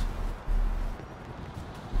 there it is.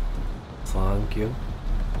 Thank you.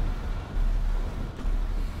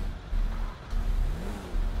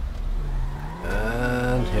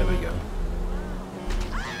 And here we go.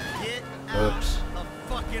 Get Oops. out of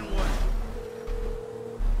fucking way.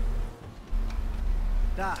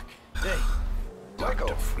 Doc, hey. Michael,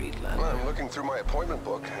 Dr. Friedlander. well, I'm looking through my appointment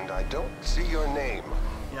book, and I don't see your name.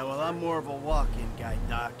 Yeah, well, I'm more of a walk-in guy,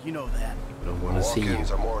 Doc. You know that. I don't want to see you.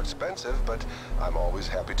 Walk-ins are more expensive, but I'm always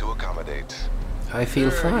happy to accommodate. I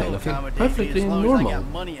feel Sure, fine. you'll I feel accommodate me perfectly as long as I got normal.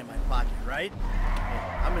 money in my pocket, right?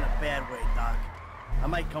 Hey, I'm in a bad way, Doc. I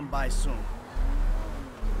might come by soon.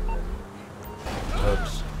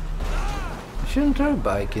 Oops. You shouldn't ride a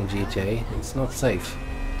bike in GTA. It's not safe.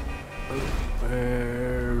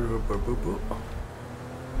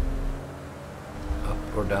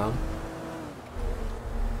 Up or down?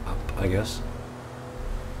 Up, I guess.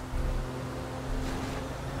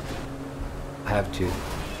 I have to.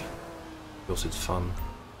 Because it's fun.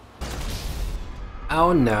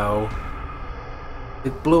 Oh no.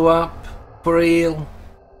 It blew up. For real.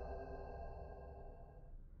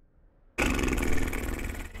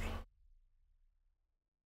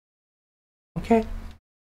 Okay.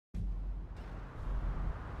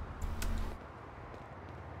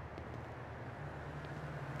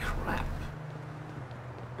 Crap.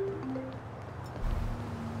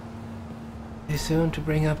 It's soon to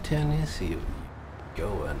bring up tennis. You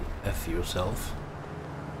go and F yourself.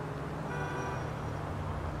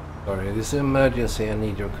 Sorry, this is an emergency. I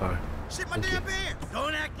need your car. Shit my Thank damn you. pants!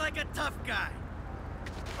 Don't act like a tough guy.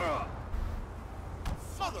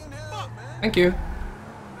 Motherfucker! Thank you.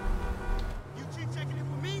 You keep checking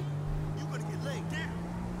in with me, you gonna get laid down.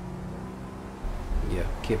 Yeah,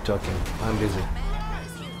 keep talking. I'm busy.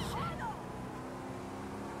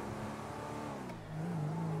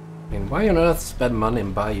 I mean, why on earth spend money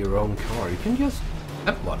and buy your own car? You can just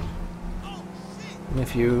have one. And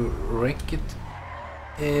if you wreck it,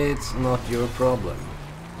 it's not your problem.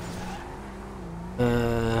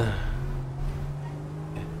 I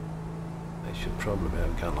should probably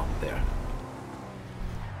have gone up there.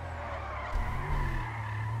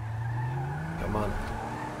 Come on.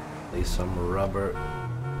 Lay some rubber.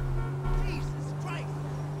 Jesus Christ!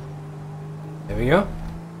 There we go.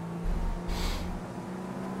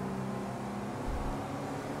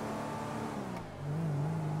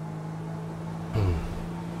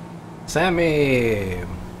 Sammy!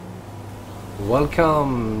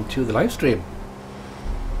 Welcome to the live stream.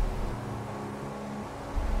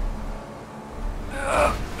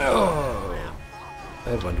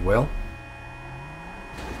 That went well.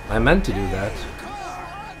 I meant to do that.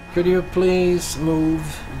 Could you please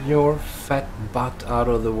move your fat butt out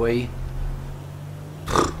of the way?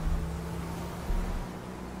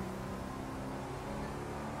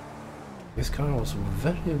 This car was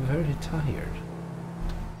very, very tired.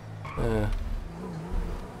 Well.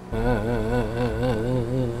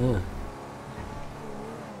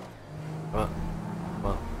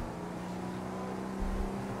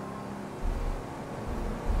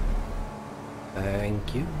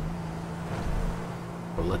 Thank you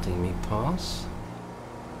for letting me pass.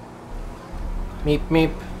 Meep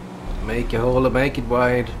meep. Make a hole and make it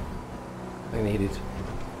wide. I need it.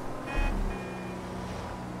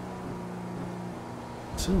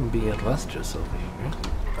 Soon be at Lester's over here.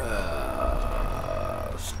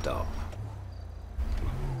 Stop.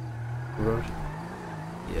 Road?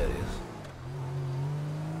 Yeah, it is.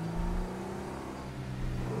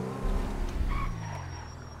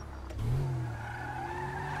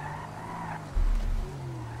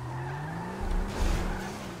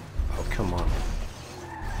 Oh, come on.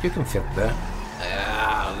 You can fit there.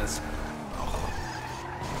 Yeah, let's... Oh.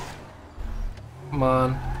 Come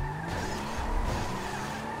on.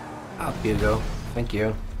 Up you go. Thank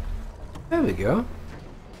you. There we go.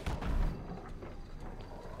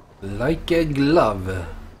 Like a glove.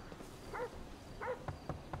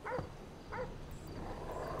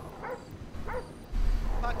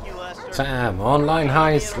 Fuck you, Lester. Sam, online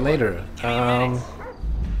heist later.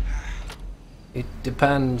 It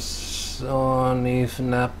depends on if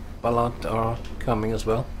Nap a lot are coming as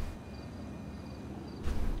well.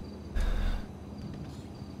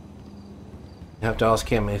 You have to ask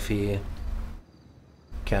him if he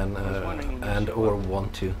can and or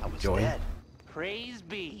want to join. Dead. Praise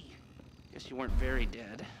be. Guess you weren't very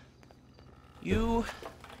dead. You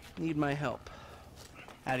need my help.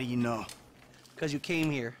 How do you know? Because you came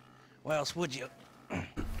here. Why else would you?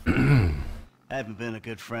 I haven't been a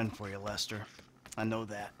good friend for you, Lester. I know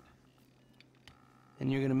that. And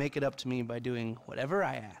you're gonna make it up to me by doing whatever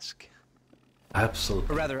I ask.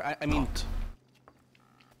 Absolutely. Or rather, I mean, not.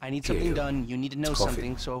 I need something done, you need to know It's coffee.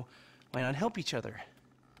 something, so why not help each other?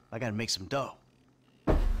 I gotta make some dough.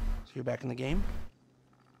 So you're back in the game?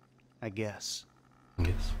 I guess.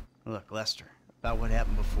 Yes. Look, Lester, about what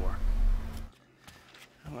happened before.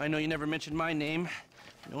 I know you never mentioned my name.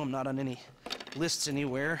 I know I'm not on any lists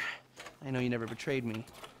anywhere. I know you never betrayed me.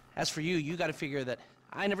 As for you, you gotta figure that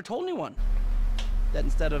I never told anyone. That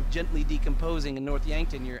instead of gently decomposing in North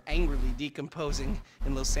Yankton, you're angrily decomposing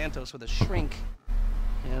in Los Santos with a shrink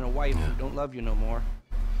and a wife who don't love you no more.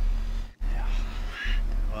 Yeah.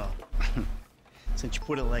 Well, since you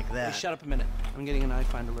put it like that. Hey, shut up a minute. I'm getting an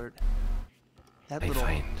iFind alert. That little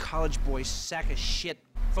college boy sack of shit,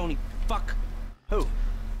 phony fuck. Who?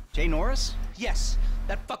 Jay Norris? Yes,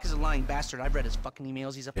 that fuck is a lying bastard. I've read his fucking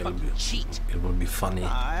emails. He's a fucking cheat. It would be funny.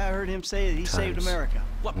 I heard him say that he saved America.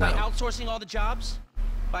 What, by outsourcing all the jobs?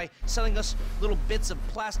 By selling us little bits of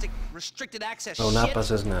plastic restricted access shit? Oh, Napa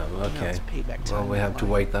says no. Okay. Now it's payback time. Well, we have to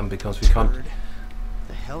wait then because we can't.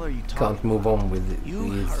 The hell are you talking Can't move on with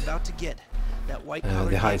You are about to get that white collar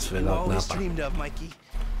the heights you without always Napa. dreamed of, Mikey.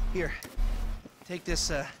 Here, take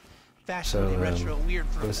this fashionably retro weird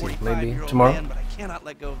for a 45-year-old man, but I cannot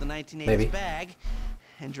let go of the 1980s bag,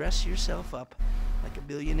 and dress yourself up like a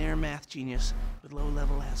billionaire math genius with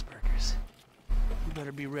low-level Asperger's. You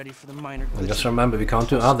better be ready for the minor. And just remember, we can't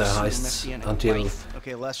do other heists until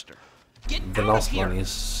okay, Lester. the last one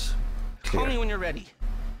is clear. Call me when you're ready.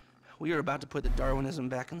 We are about to put the Darwinism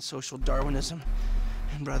back in social Darwinism,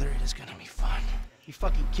 and brother, it is gonna be fun. You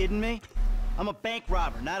fucking kidding me? I'm a bank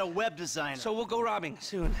robber, not a web designer. So we'll go robbing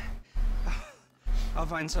soon. I'll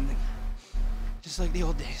find something. Just like the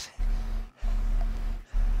old days.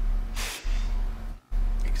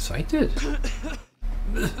 Excited?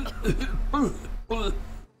 Well,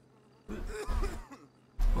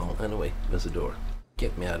 anyway, there's a door.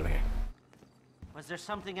 Get me out of here. Was there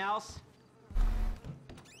something else?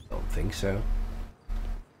 Don't think so.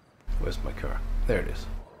 Where's my car? There it is.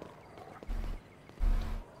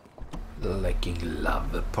 Lucky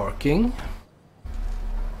love parking.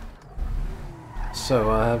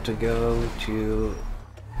 So I have to go to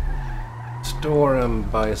store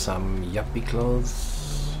and buy some yuppie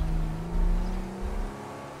clothes.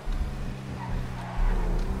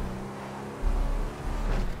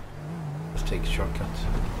 Let's take a shortcut.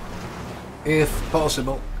 If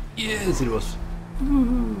possible. Yes, it was.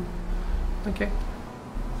 Okay.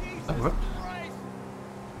 That worked.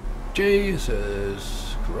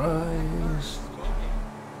 Jesus Christ.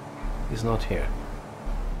 He's not here.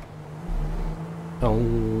 Oh.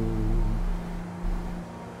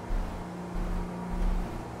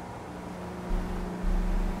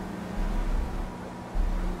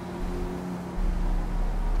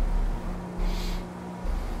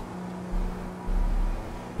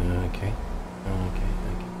 Okay.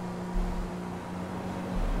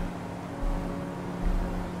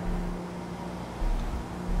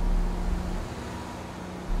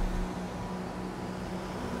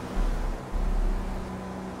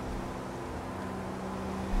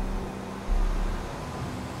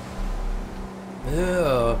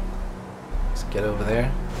 Yeah. Let's get over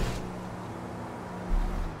there.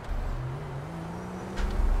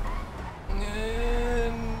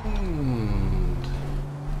 And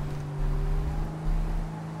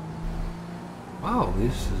wow,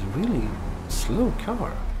 this is really slow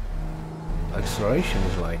car. Acceleration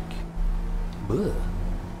is like bleh.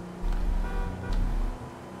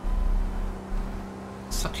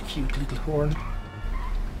 Such a cute little horn.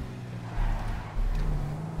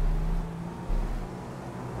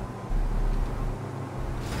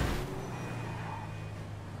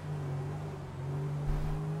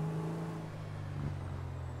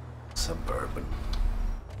 Suburban.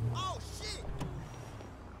 Oh shit!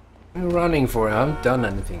 I'm running for it. I haven't done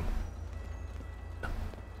anything.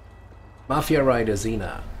 Mafia Rider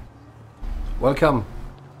Xena. Welcome.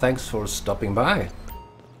 Thanks for stopping by.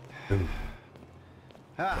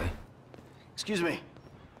 Okay. Excuse me.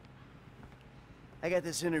 I got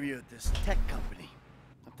this interview at this tech company.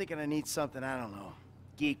 I'm thinking I need something, I don't know,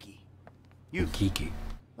 geeky. You geeky.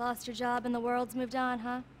 Lost your job and the world's moved on,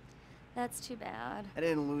 huh? That's too bad. I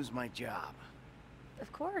didn't lose my job.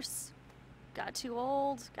 Of course. Got too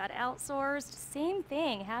old, got outsourced. Same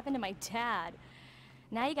thing happened to my dad.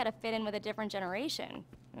 Now you gotta fit in with a different generation.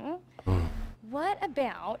 What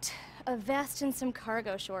about a vest and some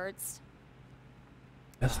cargo shorts?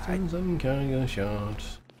 Vest and some cargo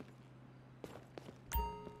shorts.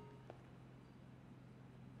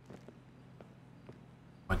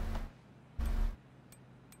 What?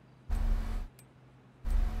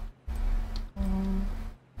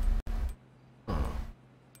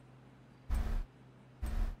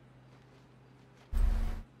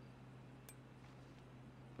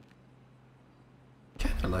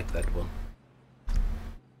 I like that one.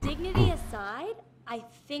 Dignity aside, I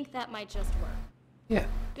think that might just work. Yeah.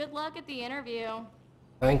 Good luck at the interview.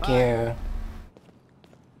 Thank you.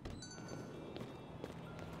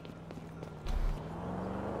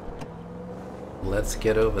 Let's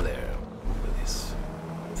get over there with this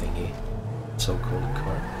thingy, so-called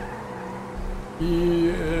car.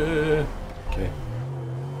 Yeah. Okay.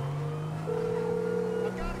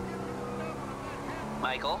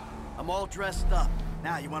 Michael? I'm all dressed up.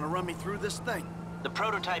 Now, you want to run me through this thing? The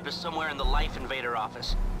prototype is somewhere in the Life Invader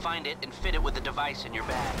office. Find it and fit it with the device in your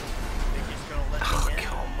bag. They're just gonna let me in?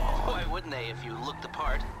 Come on. Why wouldn't they if you look the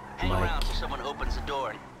part? Hang Mike. around till someone opens the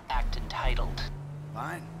door and act entitled.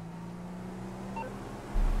 Fine.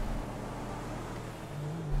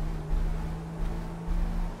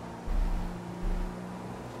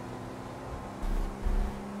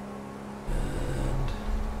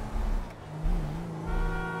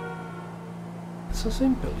 So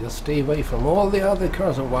simple, just stay away from all the other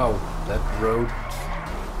cars. Oh, wow, that road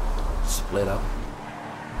split up.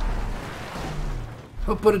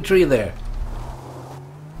 Who put a tree there?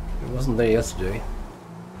 It wasn't there yesterday.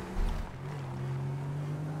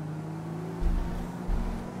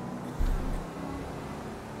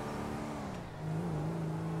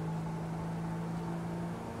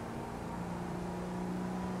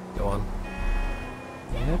 Go on.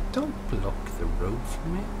 Yeah, don't block the road for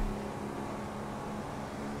me.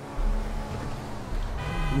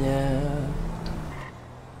 Yeah.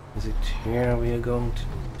 Is it here we are going to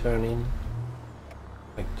turn in?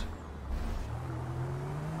 Wait.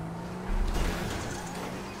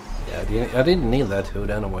 Yeah, I didn't need that hood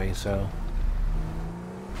anyway, so.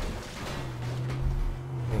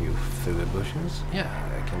 You through the bushes? Yeah,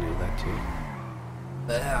 I can do that too.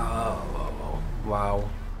 Oh, wow.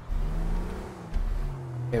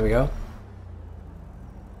 Here we go.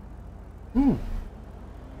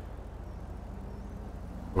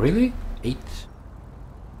 Really? 8?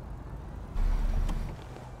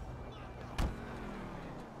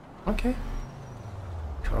 Okay.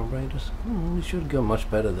 Carburetors. It should go much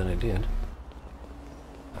better than it did.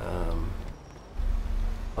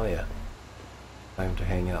 Oh yeah. Time to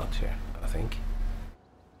hang out here, I think.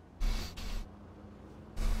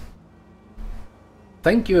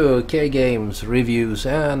 Thank you, K-Games, Reviews,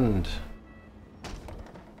 and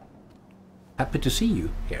happy to see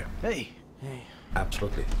you here. Hey. Hey.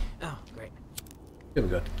 Absolutely. Oh, great. Here we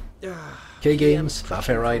go. K-Games,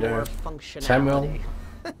 Buffy Rider, Samuel,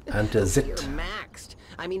 and Zit. You're maxed.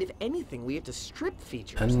 I mean, if anything, we have to strip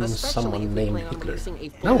features. And especially someone if we named plan on Hitler. releasing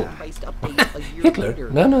a No. full-priced update a year Hitler? later.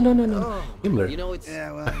 No. Oh, Himmler. You know, it's...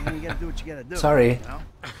 Yeah, well, you gotta do what you gotta do. Sorry. You know?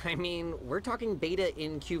 I mean, we're talking beta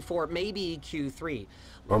in Q4, maybe Q3.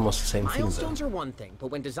 Almost the same thing, though. Milestones are one thing, but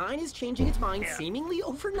when design is changing its mind seemingly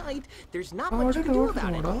overnight, there's not much you can do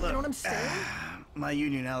about it. You know what I'm saying? My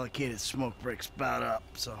union allocated smoke breaks about up,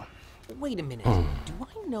 so... Wait a minute. Do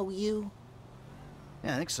I know you?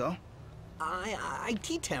 Yeah, I think so.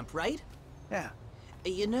 IT temp, right? Yeah.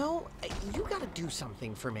 You know, you gotta do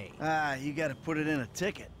something for me. You gotta put it in a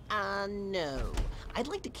ticket. No. I'd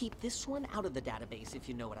like to keep this one out of the database, if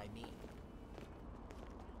you know what I mean.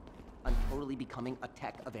 I'm totally becoming a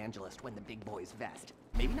tech evangelist when the big boys vest.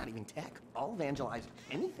 Maybe not even tech. I'll evangelize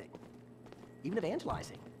anything. Even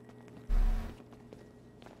evangelizing.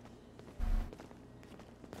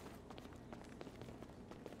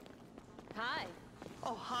 Hi.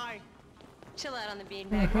 Oh, hi. Chill out on the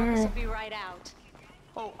beanbag. Marcus will be right out.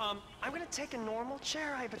 Oh, I'm gonna take a normal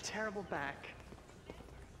chair. I have a terrible back.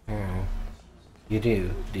 You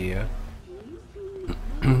do you?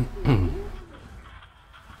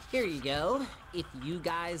 Here you go. If you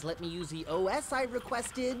guys let me use the OS I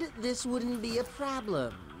requested, this wouldn't be a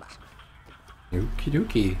problem. Okie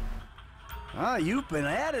dokie. You've been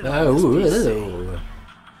at it. Oh,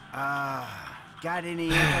 Got any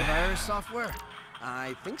antivirus software?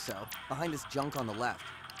 I think so. Behind this junk on the left.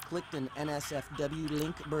 Clicked an NSFW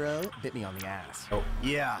link, bro. Bit me on the ass. Oh.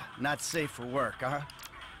 Yeah, not safe for work, huh?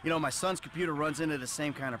 You know, my son's computer runs into the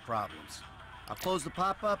same kind of problems. I'll close the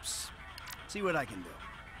pop-ups, see what I can do.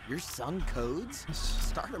 Your son codes?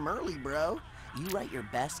 Start him early, bro. You write your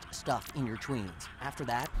best stuff in your tweens. After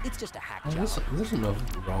that, it's just a hack job. There's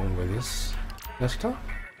nothing wrong with this desktop.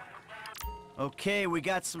 Okay, we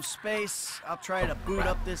got some space. I'll try to boot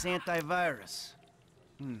up this antivirus.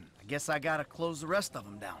 I guess I gotta close the rest of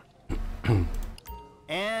them down.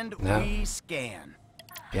 And we scan.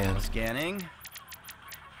 Scanning.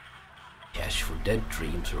 Cash for dead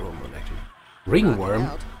dreams or almost actually. Ringworm.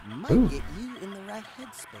 Might get you in the right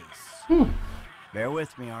headspace. Bear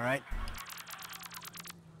with me, all right?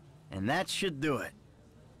 And that should do it.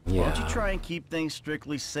 Yeah. Why don't you try and keep things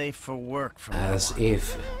strictly safe for work from now As on?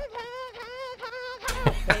 if.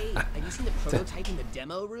 Hey, have you seen the prototype in the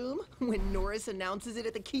demo room? When Norris announces it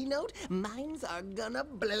at the keynote, minds are gonna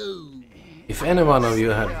blow. If any one of you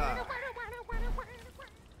have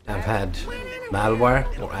had malware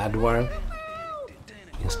or adware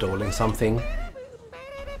installing something,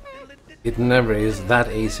 it never is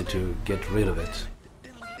that easy to get rid of it.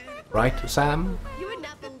 Right, Sam? You would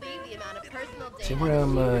not believe the amount of personal data. See where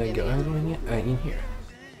I'm going in here?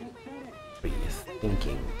 Breathe.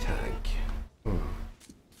 Thinking tank.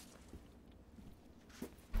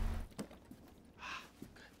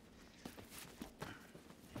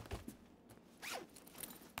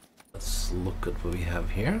 Let's look at what we have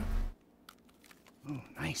here. Oh,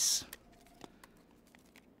 nice.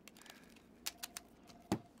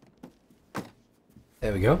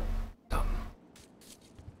 There we go. Done.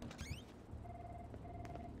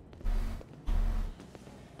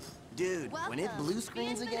 Dude, when it blue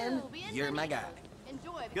screens again, you're my guy.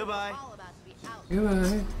 Enjoy. Goodbye. All about to be out.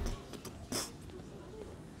 Goodbye.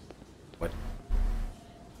 What?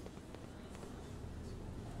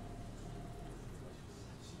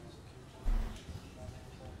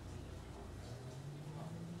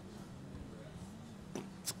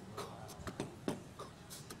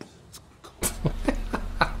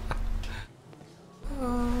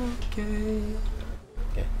 Okay.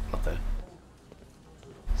 Okay, not there.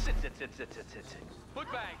 Sit.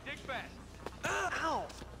 Foot bag, dig fast. Ow!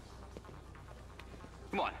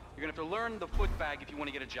 Come on, you're gonna have to learn the foot bag if you want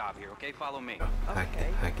to get a job here, okay? Follow me.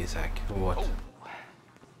 Hacky sack. What? Oh.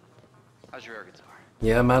 How's your air guitar?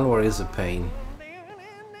 Yeah, malware is a pain.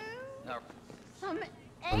 No. Some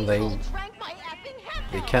And they drank my effing head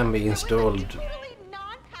they out. can be There was a installed totally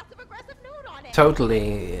non-passive-aggressive note on it.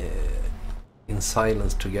 totally in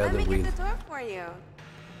silence together Let me with. get the door for you.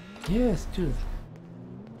 Yes, do.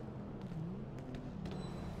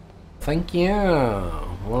 Thank you.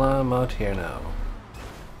 Well, I'm out here now.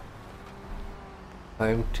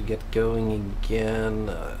 Time to get going again.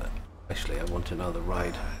 Actually, I want another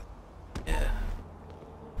ride. Yeah.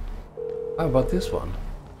 How about this one?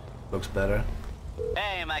 Looks better.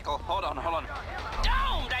 Hey, Michael, hold on.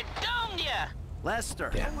 Domed! I domed ya!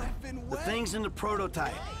 Lester, Yeah. the thing's in the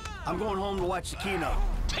prototype. I'm going home to watch the keynote.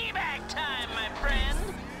 Teabag time, my friend!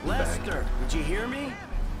 Lester, did you hear me?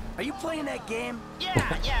 Are you playing that game?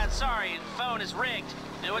 Yeah, sorry, the phone is rigged.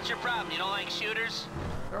 Now, what's your problem? You don't like shooters?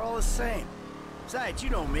 They're all the same. Besides, you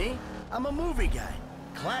know me. I'm a movie guy.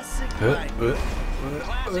 Classic Classic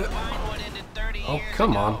Vinewood ended 30 years Oh,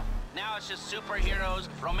 come ago. on. Now it's just superheroes,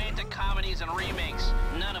 romantic comedies, and remakes,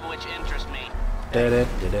 none of which interest me.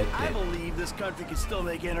 I believe this country can still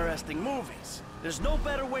make interesting movies. There's no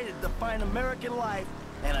better way to define American life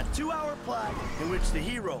than a 2-hour plot in which the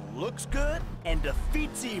hero looks good and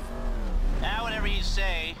defeats evil. Whatever you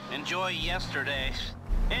say, enjoy yesterday.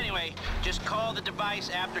 Anyway, just call the device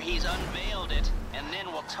after he's unveiled it, and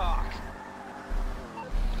then we'll talk.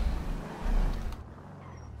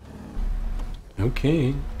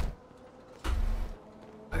 Okay.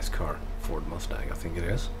 Nice car. Ford Mustang, I think it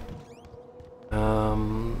is.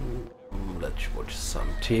 Let's watch some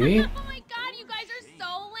TV. Oh my god, you guys are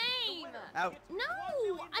so lame! Out. No,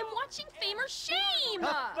 I'm watching Fame or Shame!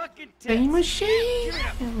 Fame or Shame!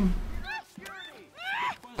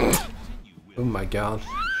 Oh my god.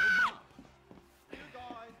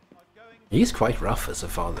 He's quite rough as a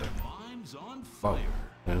father. Oh,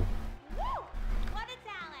 yeah.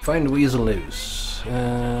 Find Weasel News.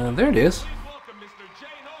 There it is.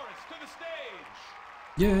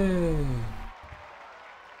 Yay!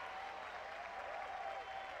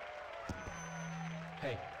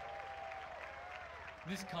 Hey,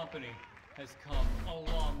 this company has come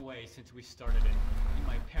a long way since we started it in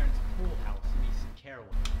my parents' pool house in East Caraway.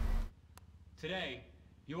 Today,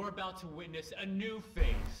 you're about to witness a new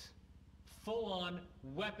phase. Full-on,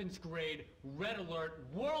 weapons-grade, red alert,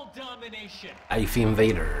 world domination! Life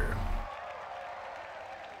Invader.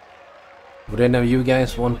 Would any of you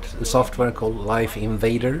guys want a software called Life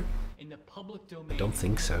Invader? In the public domain, I don't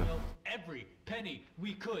think so. every penny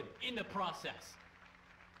we could in the process.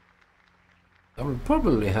 That will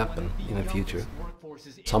probably happen in the future.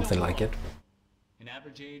 Something like it. An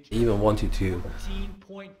average age Even wanted to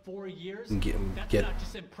 14.4 years. get Not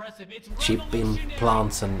just impressive, it's chip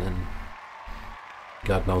implants and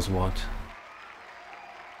God knows what.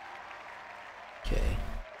 Okay.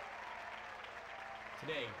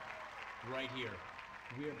 Today, right here,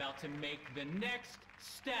 we're about to make the next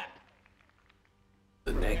step.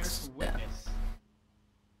 The Prepare next to step. witness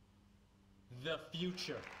the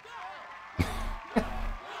future.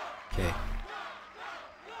 Okay.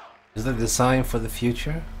 Is that the sign for the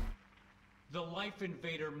future? The Life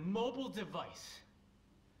Invader mobile device.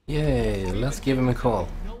 Yay, let's give him a call.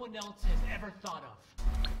 No one else has ever thought of.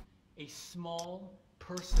 A small,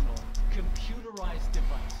 personal, computerized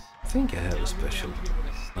device. I think I have a special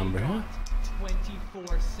number here.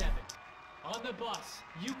 24/7. On the bus,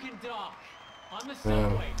 you can dock. On the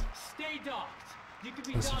subway, stay docked. You can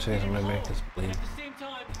be Let's docked change at my home. make this bleed. At the same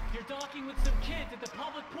time, you're docking with some kids at the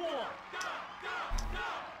public pool.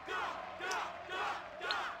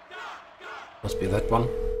 Must be that one.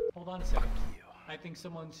 Hold on a second. I I think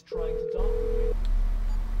someone's trying to talk with me.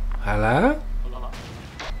 Hello?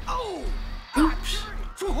 Oh! Oops!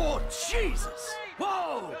 Oh, Jesus!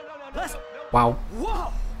 Whoa! Let's... Wow.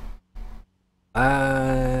 Whoa!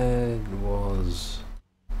 That was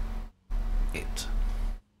it.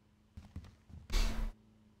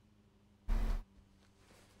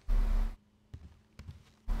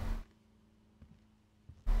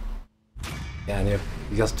 Yeah, and it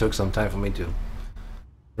just took some time for me to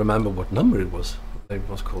remember what number it was. It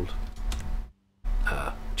was called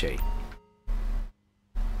J.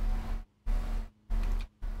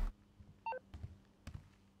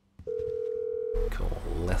 Call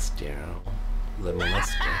Lester. The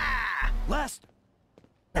molester. Lester!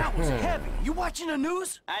 That was heavy. You watching the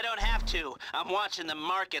news? I don't have to. I'm watching the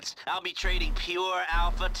markets. I'll be trading pure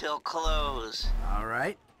alpha till close. All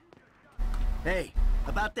right. Hey,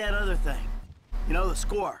 about that other thing. You know, the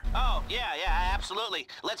score. Oh, yeah, absolutely.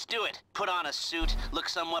 Let's do it. Put on a suit, look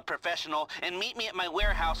somewhat professional, and meet me at my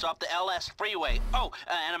warehouse off the LS freeway. Oh,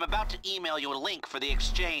 and I'm about to email you a link for the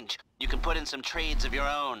exchange. You can put in some trades of your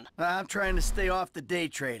own. I'm trying to stay off the day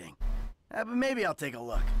trading. But maybe I'll take a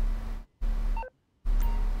look.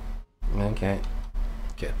 Okay.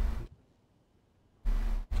 Okay.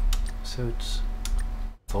 Suits.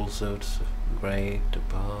 Full suits. Great.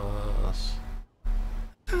 Pass.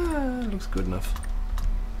 Looks good enough.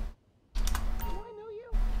 Do I know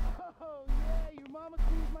you? Oh, yeah, your mama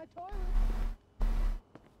cleans my toilet.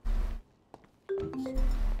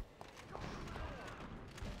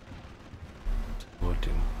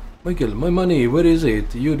 Martin. Michael, my money, where is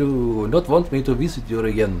it? You do not want me to visit you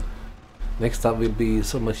again. Next time will be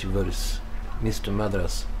so much worse. Mr.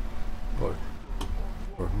 Madras. Or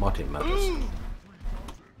Martin Madras.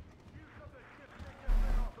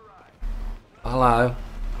 Hello.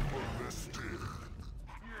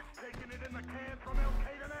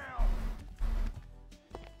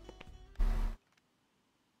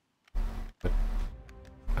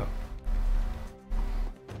 Oh.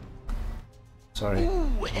 Sorry. Ooh,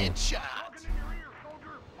 headshot!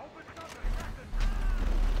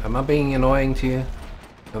 Am I being annoying to you?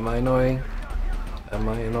 Am I annoying? Am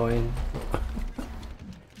I annoying?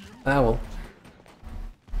 Ah well.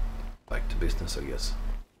 Back to business, I guess.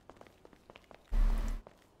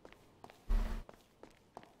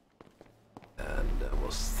 And I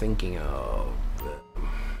was thinking of...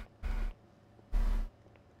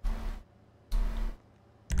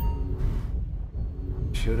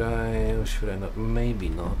 should I or should I not? Maybe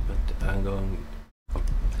not, but I'm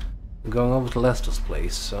going over to Lester's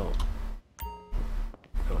place, so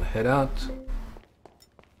I'm gonna head out.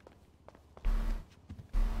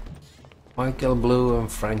 Michael Blue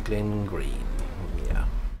and Franklin Green. Yeah.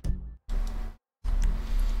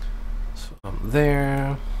 So I'm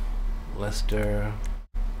there. Lester.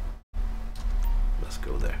 Let's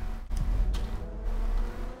go there.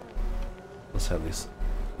 Let's have this.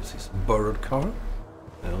 This is borrowed car.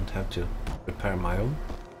 I don't have to repair my own.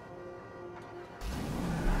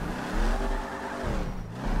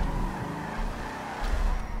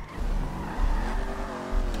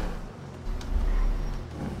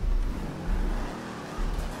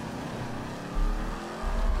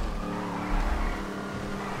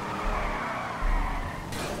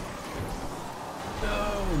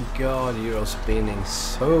 Oh god, you're spinning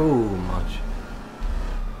so much.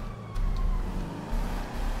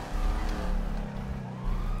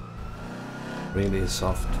 Really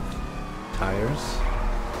soft tires.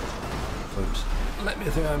 Oops. Let me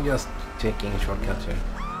through, I'm just taking a shortcut here.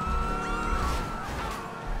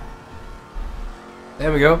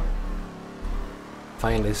 There we go.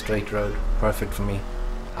 Finally straight road. Perfect for me.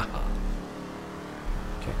 Haha.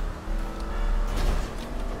 Okay.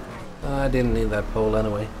 I didn't need that pole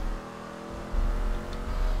anyway.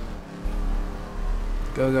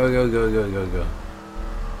 Go, go, go, go, go, go, go.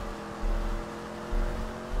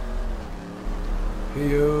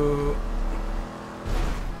 You.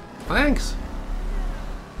 Thanks.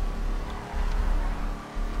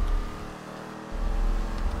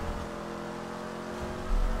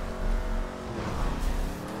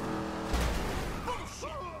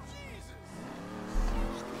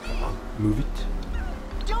 Come on, move it.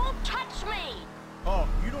 Don't touch me! Oh,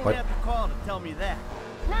 you don't have to call to tell me that.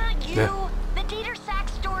 Not you! Yeah. The Dieter Sack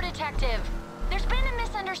store detective. There's been a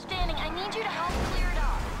misunderstanding. I need you to help clear it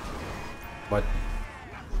up. What?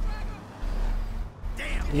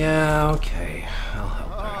 Yeah, okay. I'll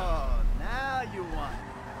help her. Oh, now you want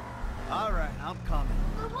it. All right, I'm coming.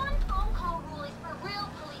 The one phone call rule is for real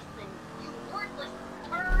policemen. You worthless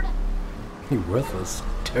turd. You worthless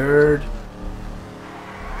turd.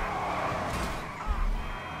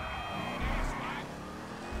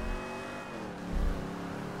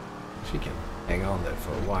 She can hang on there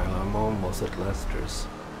for a while. I'm almost at Lester's.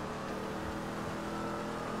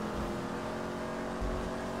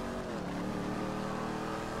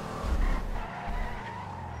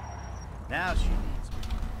 Now she needs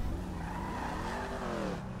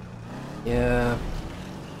me. Yeah.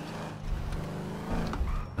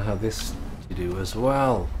 I have this to do as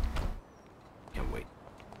well. Can't wait.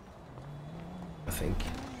 I think.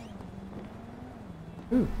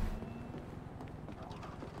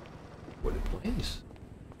 What a place.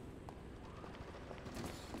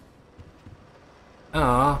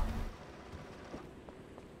 Ah.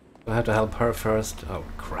 I have to help her first. Oh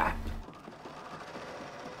crap.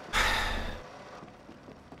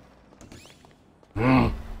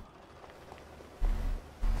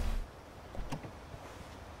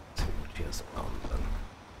 See what she has on then.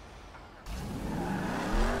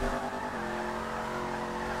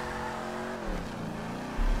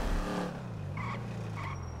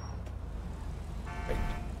 Wait.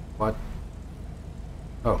 What?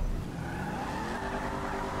 Oh.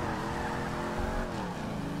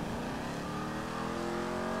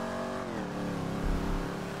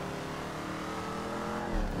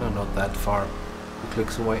 No, not that far. 2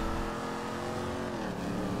 clicks away.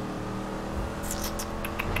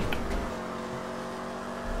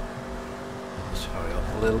 Just hurry up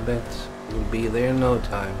a little bit. You'll be there in no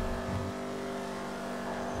time.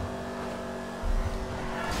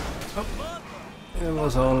 Oh. It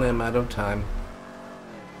was only a matter of time.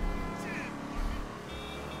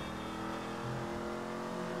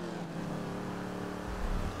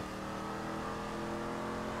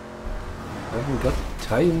 I haven't got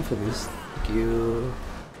time for this. Thank you.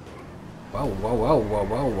 Wow, wow, wow, wow,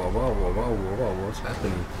 wow, wow, wow, wow, wow, wow, what's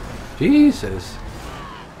happening? Jesus!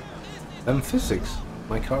 And physics.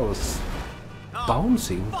 My car was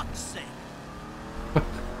bouncing.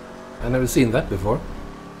 I've never seen that before.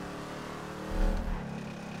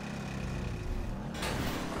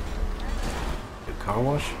 The car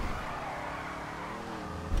wash.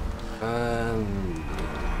 And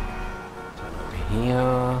turn over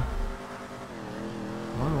here.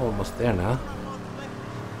 I'm almost there now.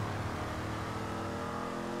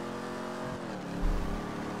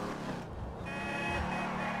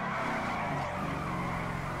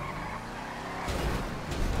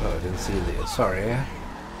 Oh, I didn't see the. Sorry.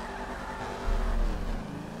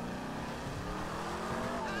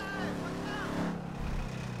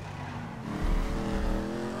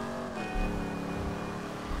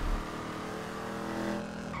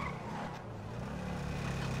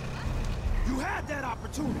 You had that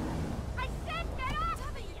opportunity. I said get off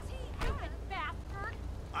of me, you stupid bastard!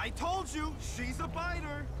 I told you, she's a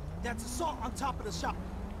biter. That's assault on top of the shop.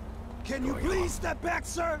 Can you please step back,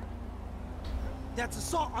 sir? That's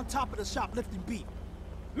assault on top of the shoplifting beat.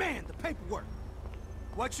 Man, the paperwork.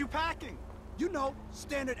 What you packing? You know,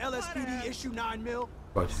 standard LSPD issue 9 mil.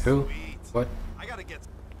 What? Who? What? I gotta get.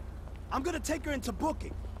 I'm gonna take her into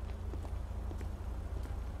booking.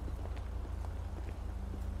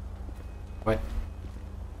 What?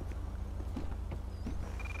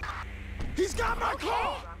 He's got my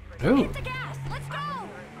car! Who? Hit the gas! Let's go!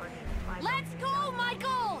 Let's go,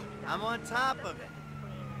 Michael! I'm on top of it.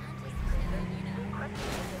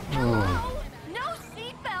 Hello? No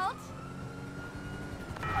seatbelt!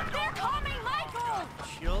 They're coming, Michael!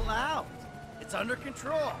 Chill out. It's under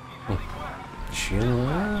control. Chill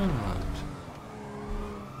out.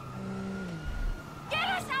 Get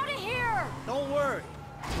us out of here! Don't worry.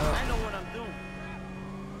 I know what I'm doing.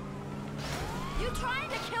 You trying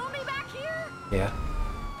to kill me back here? Yeah.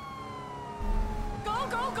 Go,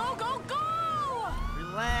 go, go, go, go!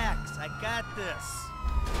 Relax. I got this.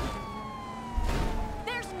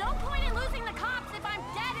 There's no point in losing the cops if I'm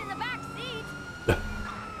dead in the back seat.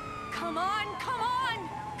 Come on, come on,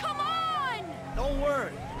 come on! Don't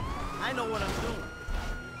worry. I know what I'm doing.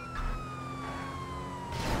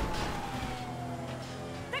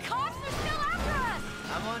 The cops are still after us!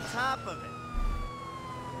 I'm on top of it.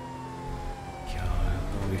 God,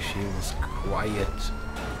 I wish he was quiet.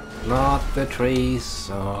 Not the trees.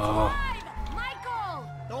 Oh. Michael!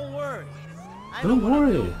 Don't worry. I know Don't what I'm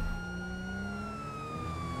worry. doing.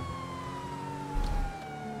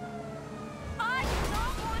 I do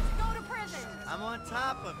not want to go to prison! I'm on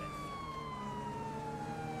top of it.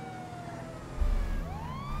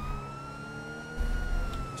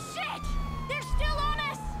 Shit! They're still on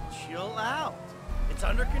us! Chill out. It's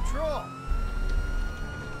under control.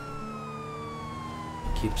 I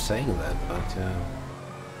keep saying that, but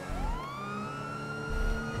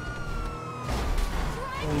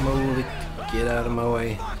move it. Get out of my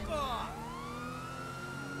way.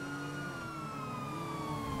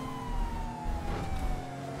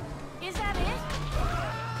 Is that it?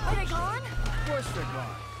 Are they gone? Of course they're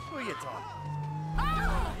gone. Who are you talking to?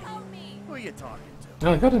 Oh, help me! Who are you talking to?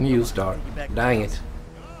 Oh, I got a new star. Dang it.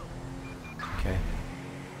 Okay.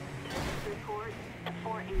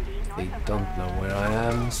 They don't know where I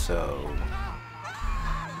am, so...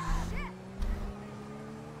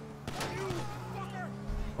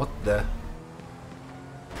 What the?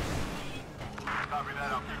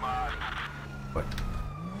 What?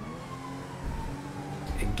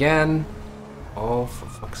 Again? Oh, for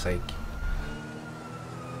fuck's sake.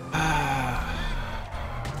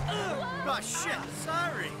 Oh shit,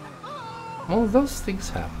 sorry. Well, those things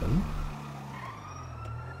happen.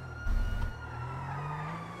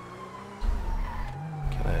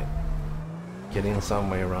 Can I get in some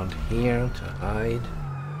way around here to hide?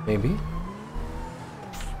 Maybe?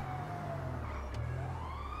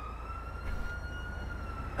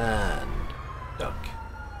 And duck.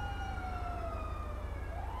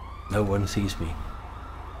 No one sees me.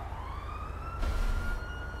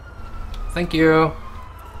 Thank you.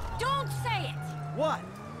 Don't say it! What?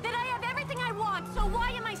 That I have everything I want, so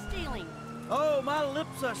why am I stealing? Oh, my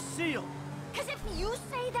lips are sealed. Cause if you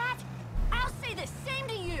say that, I'll say the same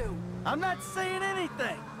to you. I'm not saying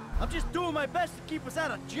anything. I'm just doing my best to keep us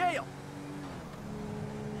out of jail.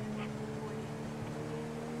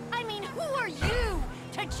 I mean, who are you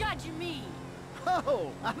to judge me?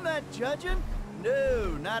 Oh, I'm not judging?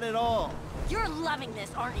 No, not at all. You're loving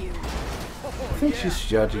this, aren't you? I think she's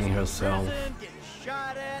judging herself.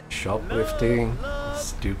 Shoplifting.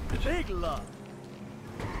 Stupid. Big love.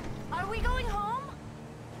 Are we going home?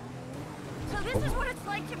 So this is what it's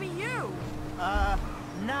like to be you.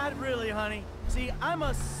 Not really, honey. See, I'm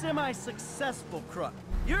a semi-successful crook.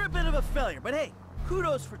 You're a bit of a failure, but hey,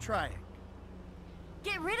 kudos for trying.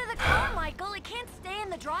 Get rid of the car, Michael. It can't stay in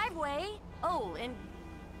the driveway. Oh, and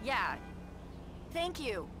yeah. Thank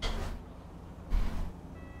you.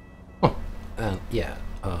 Oh, and yeah,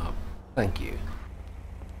 thank you.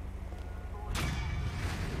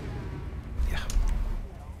 Yeah.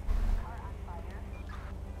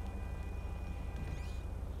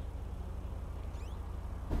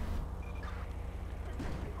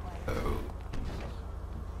 Oh.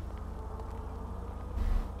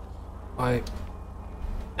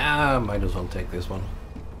 Might as well take this one.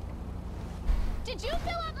 Did you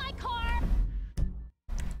fill up my car?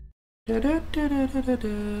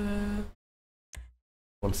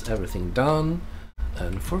 Once everything done,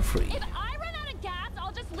 and for free. If I run out of gas,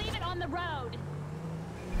 I'll just leave it on the road.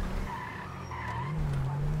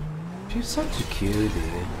 She's such a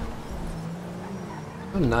cutie.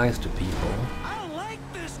 So nice to people. I don't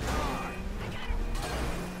like this car.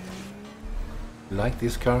 You like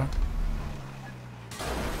this car?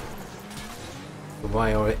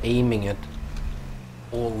 Why are we aiming at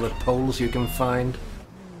all the poles you can find?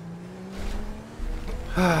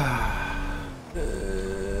 Go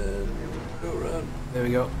around. There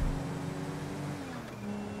we go.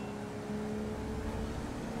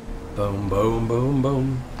 Boom, boom, boom,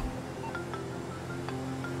 boom.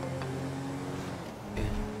 Okay.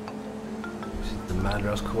 Is it the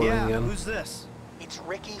Madras calling again? Who's this? It's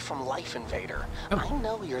Ricky from Life Invader. Oh. I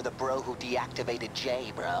know you're the bro who deactivated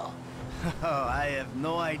Jay, bro. Oh, I have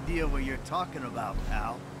no idea what you're talking about,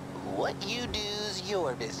 pal. What you do's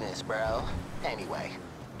your business, bro. Anyway,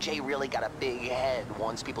 Jay really got a big head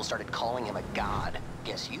once people started calling him a god.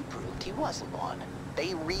 Guess you proved he wasn't one. They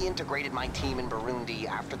reintegrated my team in Burundi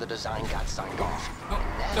after the design got signed off.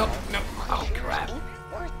 No. Oh, crap.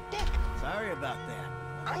 Worth dick. Sorry about that.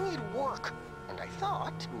 I need work, and I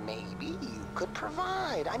thought maybe you could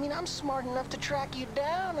provide. I mean, I'm smart enough to track you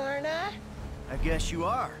down, aren't I? I guess you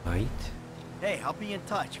are. Right. Hey, I'll be in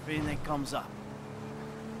touch if anything comes up.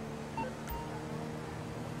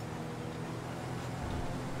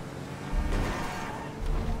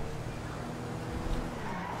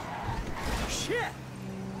 Shit!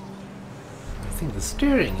 I think the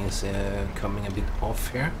steering is coming a bit off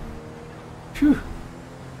here. Phew.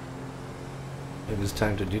 Maybe it's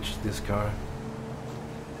time to ditch this car.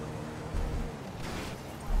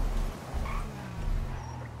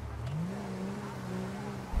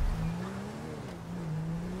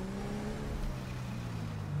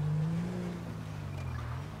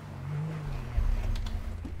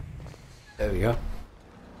 There we go.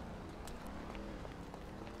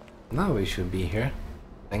 Now we should be here.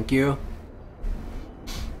 Thank you.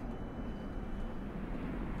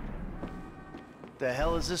 The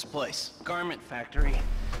hell is this place? Garment factory.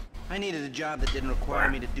 I needed a job that didn't require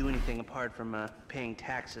me to do anything apart from paying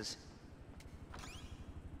taxes.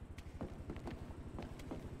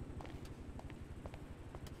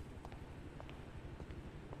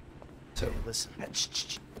 So listen.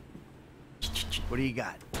 What do you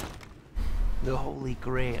got? The Holy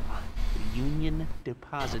Grail. The Union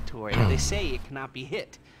Depository. They say it cannot be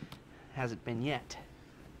hit. Hasn't been yet.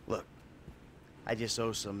 Look, I just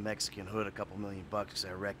owe some Mexican hood a couple $1 million because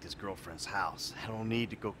I wrecked his girlfriend's house. I don't need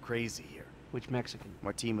to go crazy here. Which Mexican?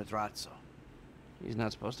 Martin Madrazo. He's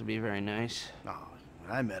not supposed to be very nice. Oh,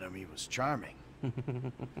 when I met him, he was charming. So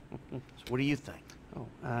what do you think? Oh,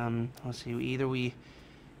 let's see. Either we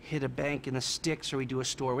hit a bank in the sticks or we do a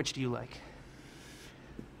store. Which do you like?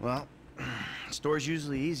 Well, store's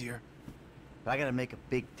usually easier, but I gotta make a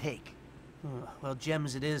big take. Well,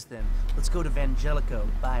 gems it is then. Let's go to Vangelico,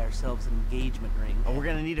 buy ourselves an engagement ring. Oh, we're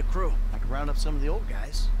gonna need a crew. I can round up some of the old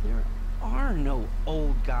guys. There are no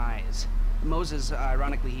old guys. Moses,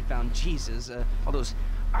 ironically, he found Jesus. All those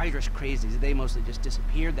Irish crazies, they mostly just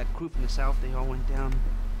disappeared. That crew from the south, they all went down.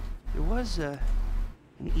 There was an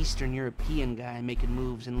Eastern European guy making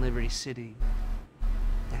moves in Liberty City.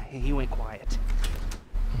 He went quiet.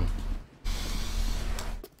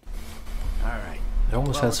 All right. I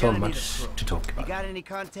almost had so much to talk about. You got any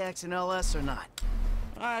contacts in LS or not?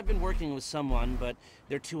 I've been working with someone, but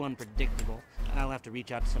they're too unpredictable. I'll have to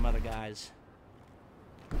reach out to some other guys.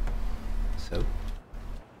 So?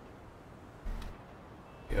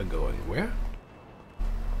 You're going where?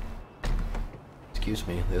 Excuse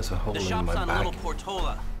me, there's a hole in my back. The shop's on Little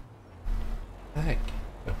Portola. Heck.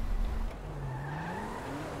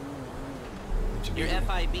 Your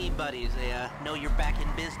FIB buddies, they know you're back in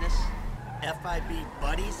business? FIB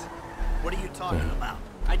buddies? What are you talking about?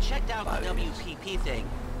 I checked out the WPP thing.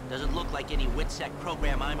 Doesn't look like any WITSEC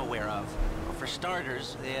program I'm aware of. Well, for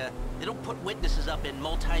starters, they don't put witnesses up in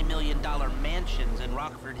multi-million-dollar mansions in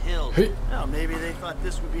Rockford Hills. Well, maybe they thought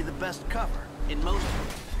this would be the best cover. In most...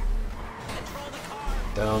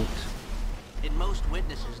 Don't. In most,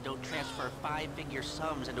 witnesses don't transfer five-figure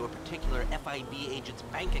sums into a particular FIB agent's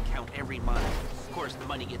bank account every month. Of course, the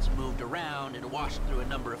money gets moved around and washed through a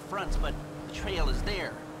number of fronts, but the trail is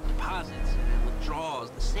there. Deposits and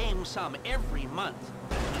withdrawals, the same sum every month.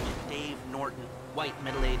 Dave Norton, white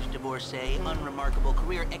middle-aged divorcee, unremarkable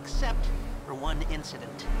career, except for one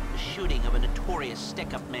incident. The shooting of a notorious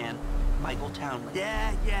stick-up man, Michael Townley.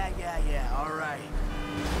 Yeah, all right.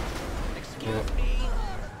 Excuse me?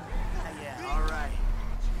 Yeah, all right.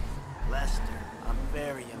 Lester, I'm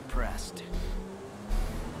very impressed.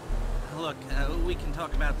 Look, we can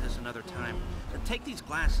talk about this another time. Take these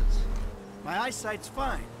glasses. My eyesight's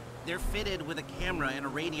fine. They're fitted with a camera and a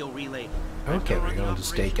radio relay. Okay, we're going to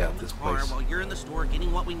stake out this place. While you're in the store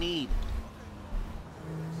getting what we need.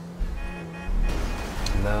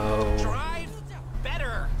 No. Drive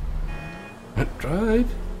better.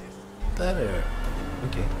 Drive better.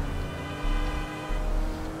 Okay.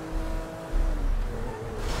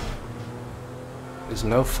 It's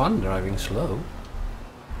no fun driving slow.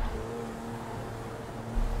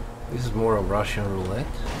 This is more of Russian roulette.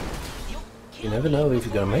 You never know if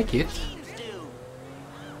you're gonna make it.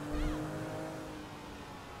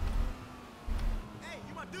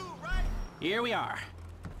 Here we are.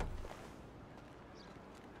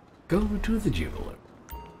 Go to the jeweler.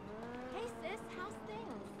 Hey sis, how's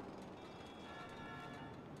things?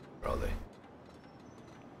 Where are they?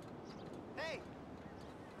 Hey.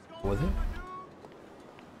 Were they?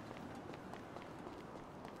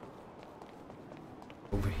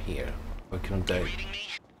 Over here. Why couldn't they?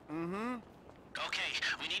 Mm-hmm. Okay,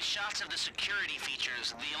 we need shots of the security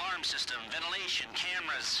features, the alarm system, ventilation,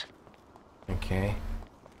 cameras. Okay.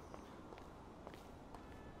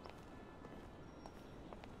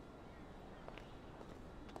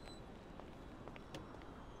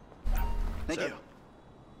 Thank you.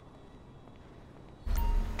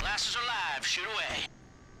 Glasses are live, shoot away.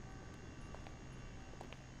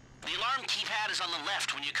 The alarm keypad is on the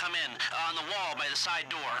left when you come in, on the wall by the side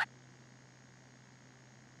door.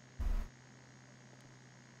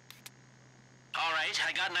 All right,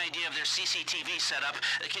 I got an idea of their CCTV setup.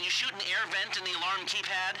 Can you shoot an air vent in the alarm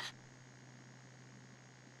keypad?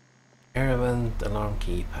 Air vent, alarm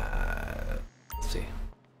keypad. Let's see.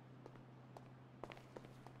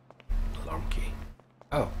 Alarm key.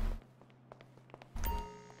 Oh.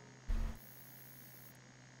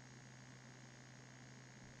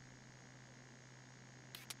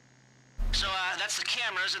 So, that's the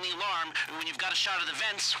cameras and the alarm. When you've got a shot of the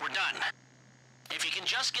vents, we're done. If you can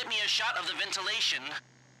just get me a shot of the ventilation,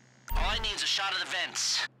 all I need is a shot of the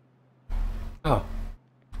vents. Oh.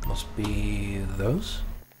 Must be those?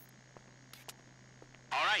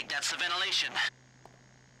 All right, that's the ventilation.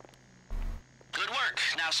 Good work.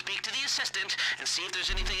 Now speak to the assistant and see if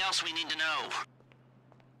there's anything else we need to know.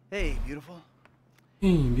 Hey, beautiful.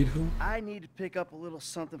 Hey, beautiful. I need to pick up a little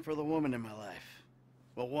something for the woman in my life.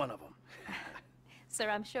 Well, one of them. Sir,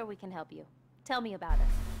 I'm sure we can help you. Tell me about her.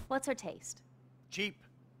 What's her taste? Cheap,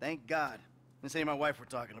 thank God. This ain't my wife we're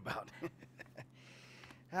talking about.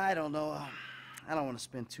 I don't know. I don't want to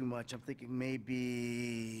spend too much. I'm thinking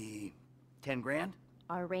maybe 10 grand?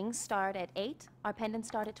 Our rings start at 8, our pendants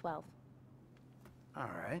start at 12. All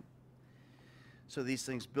right. So these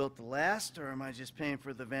things built to last, or am I just paying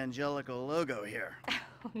for the Evangelical logo here?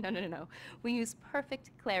 No. We use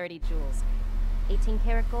perfect clarity jewels. 18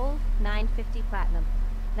 karat gold, 950 platinum.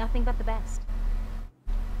 Nothing but the best.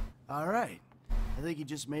 All right. I think you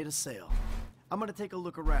just made a sale. I'm gonna take a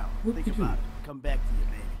look around. Think about it. Come back to you,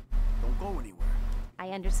 baby. Don't go anywhere. I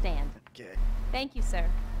understand. Okay. Thank you, sir.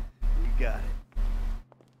 You got it.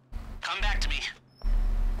 Come back to me.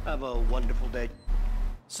 Have a wonderful day.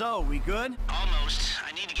 So, we good? Almost.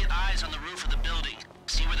 I need to get eyes on the roof of the building.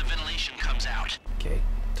 See where the ventilation comes out. Okay,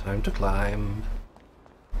 time to climb.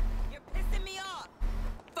 You're pissing me off.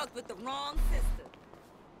 Fucked with the wrong sister.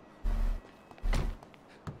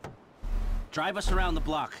 Drive us around the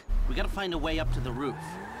block. We gotta find a way up to the roof.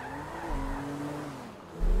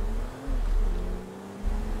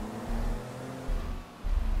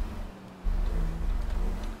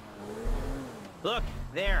 Look,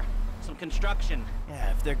 there. Some construction.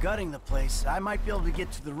 Yeah, if they're gutting the place, I might be able to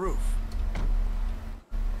get to the roof.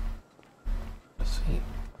 Let's see.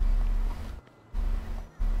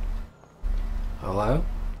 Hello?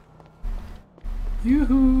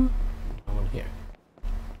 Yoo-hoo! No one here.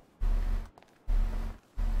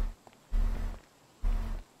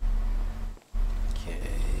 Okay.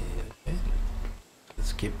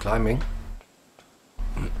 Let's keep climbing.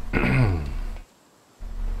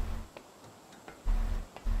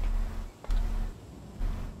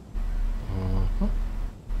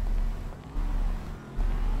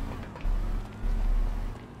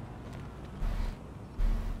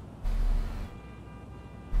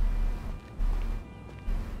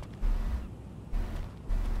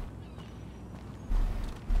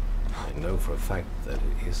 I know for a fact that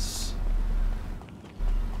it is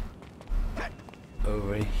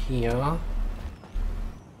over here.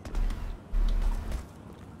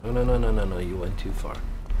 No, you went too far.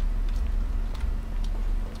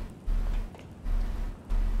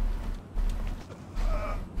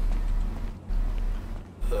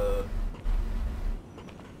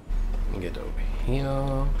 Get over here.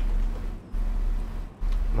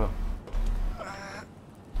 No.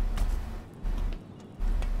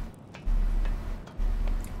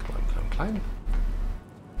 Climb.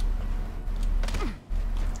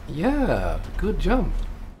 Yeah, good jump.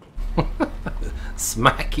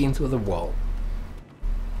 Smack into the wall.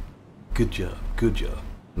 Good job, good job.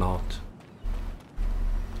 Not.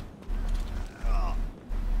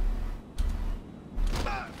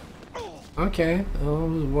 Okay, oh, it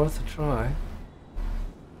was worth a try.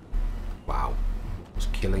 Wow, I was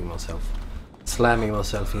killing myself. Slamming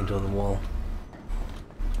myself into the wall.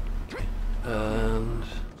 And...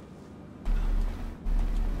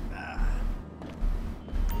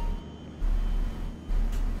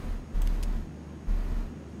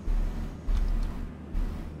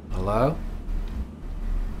 Hello?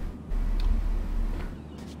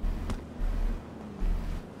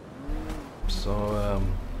 So,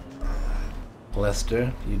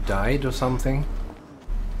 Lester, you died or something?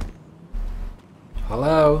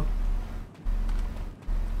 Hello?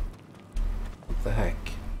 What the heck?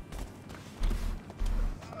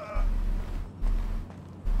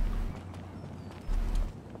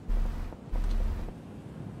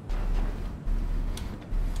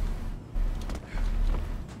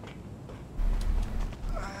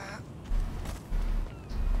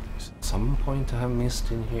 Some point I have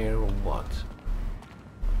missed in here or what?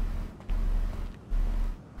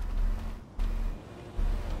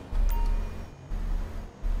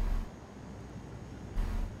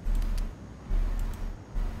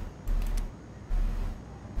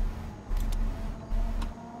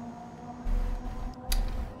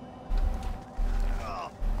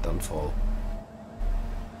 Don't fall.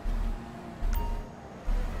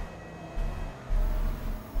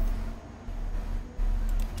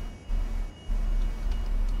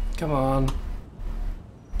 Come on.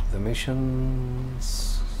 The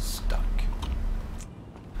mission's stuck.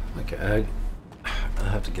 Okay, I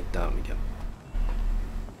have to get down again.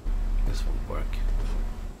 This won't work.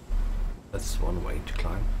 That's one way to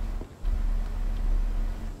climb.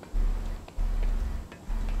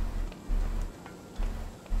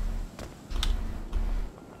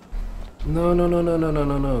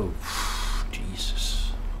 No.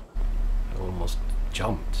 Jesus. I almost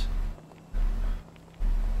jumped.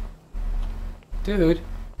 Dude.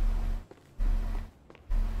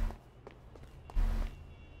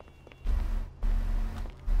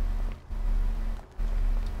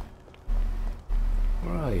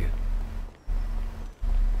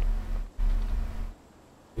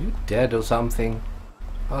 dead or something?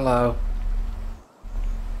 Hello.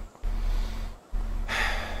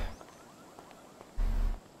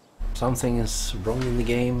 Something is wrong in the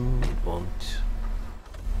game. It won't.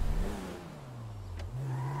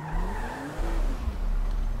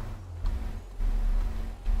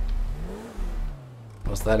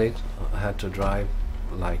 Was that it? I had to drive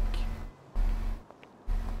like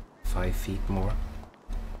 5 feet more.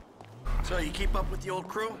 So you keep up with the old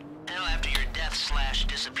crew? Well, after your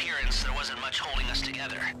death/disappearance, there wasn't much holding us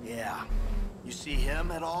together. Yeah. You see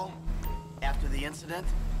him at all? After the incident?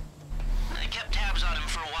 I kept tabs on him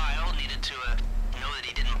for a while. Needed to know that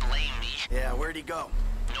he didn't blame me. Yeah, where'd he go?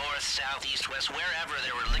 North, south, east, west, wherever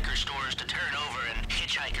there were liquor stores to turn over and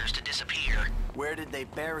hitchhikers to disappear. Where did they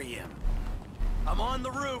bury him? I'm on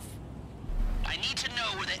the roof. I need to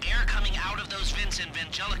know where the air coming out of those vents in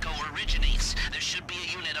Vangelico originates. There should be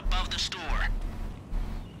a unit above the store.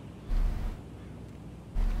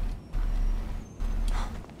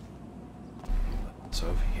 It's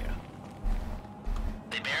over here.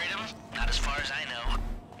 They buried him? Not as far as I know.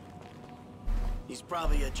 He's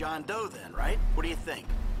probably a John Doe then, right? What do you think?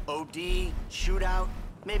 OD, shootout,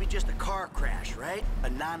 maybe just a car crash, right?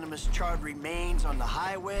 Anonymous charred remains on the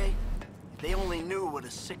highway. They only knew what a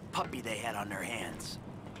sick puppy they had on their hands.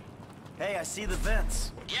 Hey, I see the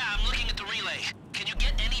vents. Yeah, I'm looking at the relay. Can you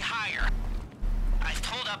get any higher? I've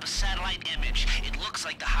pulled up a satellite image. It looks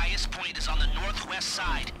like the highest point is on the northwest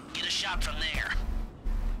side. Get a shot from there.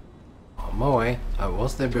 On my way. I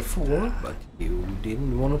was there before, but you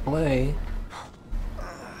didn't want to play.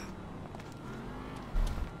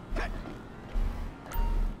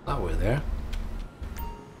 Now we're there.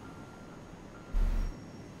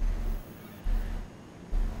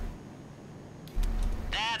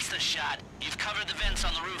 That's the shot. You've covered the vents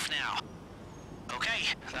on the roof now.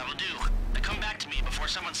 Okay, that'll do. Now come back to me before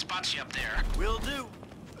someone spots you up there. Will do.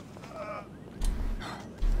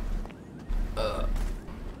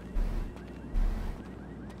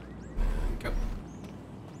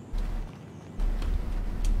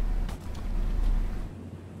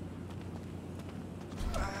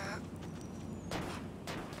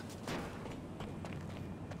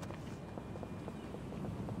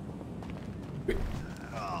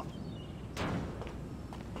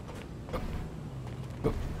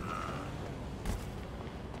 Go.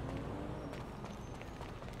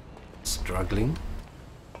 Struggling.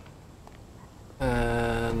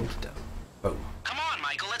 And boom. Come on,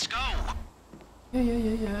 Michael, let's go.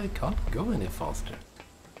 Yeah, I can't go any faster.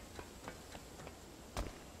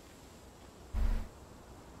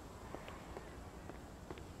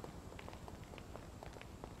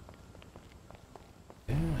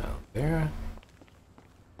 Yeah, there.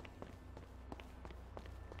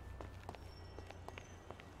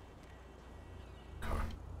 Car.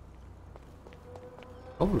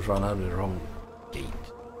 Always run out of the wrong gate.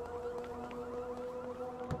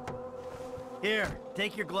 Here,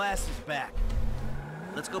 take your glasses back.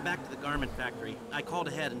 Let's go back to the garment factory. I called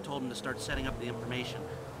ahead and told him to start setting up the information.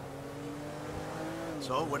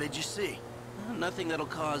 So, what did you see? Nothing that'll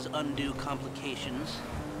cause undue complications.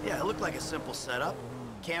 Yeah, it looked like a simple setup.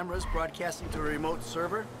 Cameras broadcasting to a remote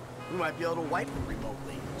server. We might be able to wipe them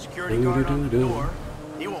remotely. Security guard on the door.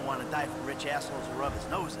 He won't want to die for rich assholes who rub his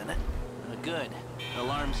nose in it. Good. The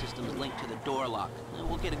alarm system's linked to the door lock.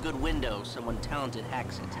 We'll get a good window if someone talented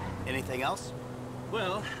hacks it. Anything else?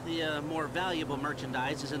 Well, the more valuable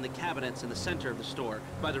merchandise is in the cabinets in the center of the store,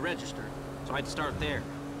 by the register. So I'd start there.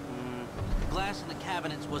 The glass in the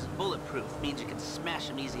cabinets wasn't bulletproof. Means you can smash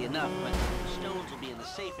them easy enough, but stones will be in the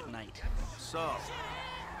safe at night. So,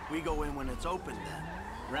 we go in when it's open then?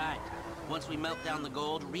 Right. Once we melt down the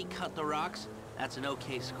gold, recut the rocks, that's an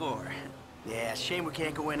okay score. Yeah, shame we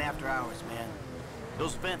can't go in after hours, man.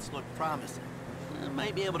 Those vents look promising.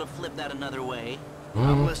 Might be able to flip that another way.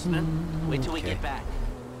 I'm listening. Wait till we get back.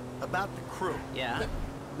 About the crew. Yeah?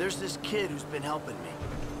 There's this kid who's been helping me.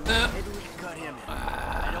 Maybe we can cut him in.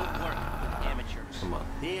 I don't work with amateurs. Come on.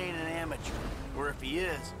 He ain't an amateur. Or if he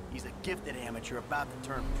is, he's a gifted amateur about to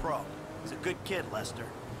turn pro. He's a good kid, Lester.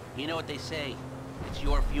 You know what they say. It's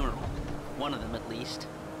your funeral. One of them, at least.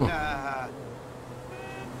 One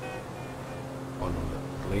of them.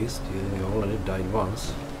 At least he already died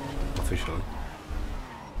once. Officially.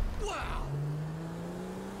 Wow.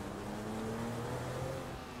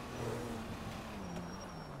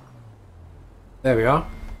 There we are.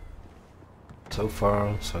 So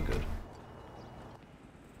far, so good.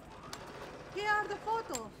 Here are the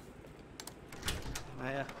photos.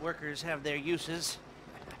 My workers have their uses.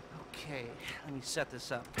 Okay, let me set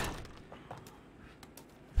this up.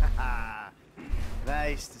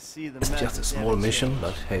 Nice to see the It's just a small mission,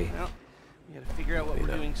 but hey. Well, We gotta figure out what we're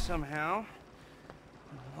doing somehow.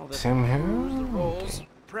 All the Somehow? moves, the rolls,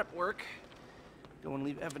 prep work. Don't want to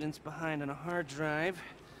leave evidence behind on a hard drive.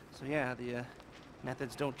 So yeah, the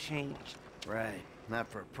methods don't change. Right, not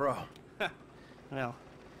for a pro. Well,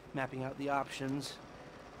 mapping out the options,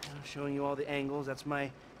 showing you all the angles, that's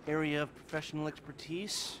my area of professional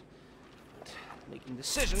expertise. But making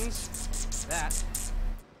decisions, that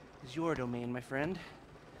is your domain, my friend.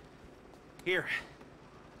 Here.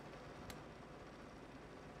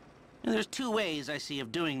 And there's two ways I see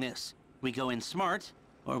of doing this. We go in smart,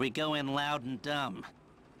 or we go in loud and dumb.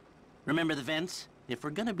 Remember the vents? If we're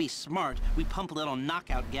gonna be smart, we pump a little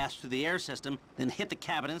knockout gas through the air system, then hit the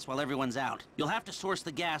cabinets while everyone's out. You'll have to source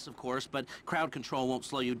the gas, of course, but crowd control won't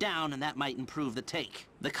slow you down, and that might improve the take.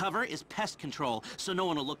 The cover is pest control, so no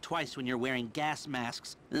one will look twice when you're wearing gas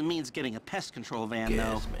masks. It means getting a pest control van,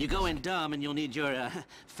 though. You go in dumb, and you'll need your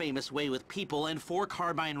famous way with people and 4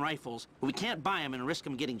 carbine rifles. We can't buy them and risk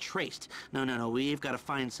them getting traced. No, we've got to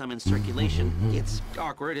find some in circulation. It's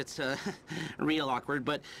awkward, it's real awkward,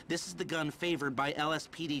 but this is the gun favored by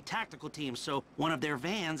LSPD tactical teams, so one of their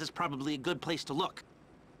vans is probably a good place to look.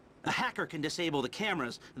 A hacker can disable the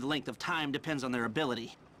cameras. The length of time depends on their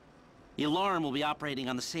ability. The alarm will be operating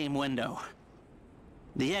on the same window.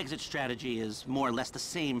 The exit strategy is more or less the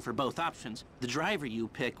same for both options. The driver you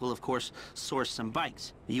pick will, of course, source some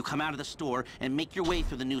bikes. You come out of the store and make your way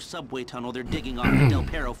through the new subway tunnel they're digging off the Del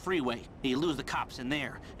Perro freeway. You lose the cops in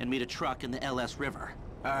there and meet a truck in the LS River.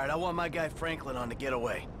 All right, I want my guy Franklin on the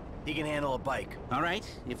getaway. He can handle a bike. All right,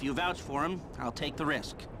 if you vouch for him, I'll take the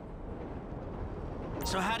risk.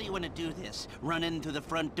 So how do you want to do this? Run in through the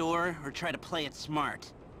front door or try to play it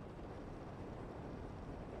smart?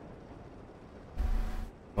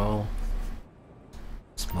 Well,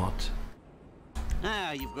 smart.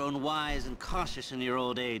 Ah, you've grown wise and cautious in your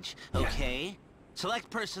old age. Okay. Select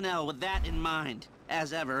personnel with that in mind.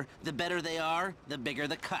 As ever, the better they are, the bigger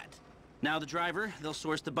the cut. Now the driver, they'll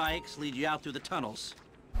source the bikes, lead you out through the tunnels.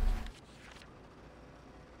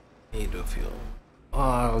 Need to feel.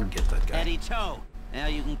 I'll get that guy. Eddie Toe. Now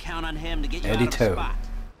you can count on him to get you Eddie out of Toe. the spot.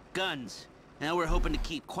 Guns. Now we're hoping to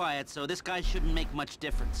keep quiet, so this guy shouldn't make much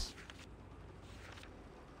difference.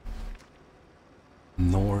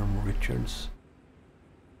 Norm Richards.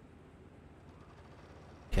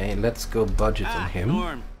 Okay, let's go budget on him.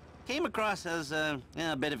 Norm. Came across as a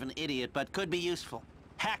bit of an idiot, but could be useful.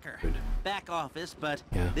 Hacker. Good. Back office, but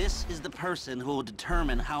Yeah. this is the person who will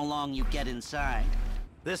determine how long you get inside.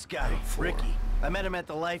 This guy, Ricky. I met him at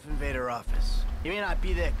the Life Invader office. He may not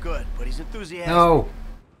be that good, but he's enthusiastic. No!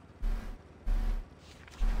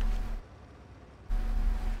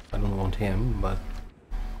 I don't want him, but...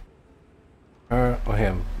 her or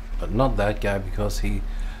him. But not that guy, because he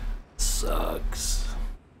sucks.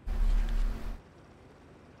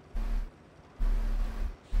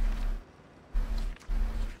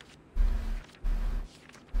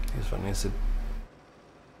 This one is it.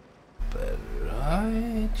 But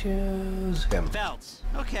I choose him. Feltz.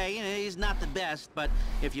 Okay, he's not the best, but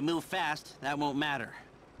if you move fast, that won't matter.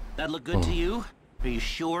 That look good to you? Are you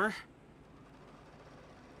sure?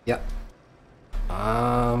 Yep.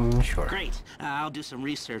 Sure. Great. I'll do some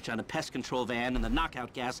research on a pest control van and the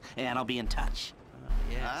knockout gas, and I'll be in touch.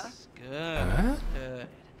 Yes, good. Good.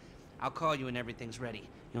 I'll call you when everything's ready.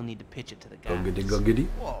 You'll need to pitch it to the guys. Go goody.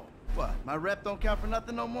 Whoa, what? My rep don't count for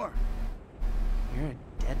nothing no more? You're a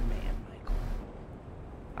dead man, Michael.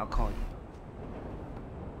 I'll call you.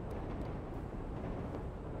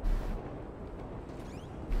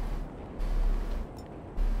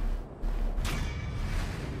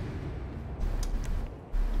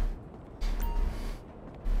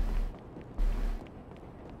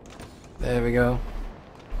 There we go.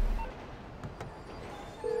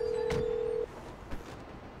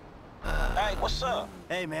 Hey, what's up?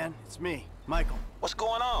 Hey, man, it's me, Michael. What's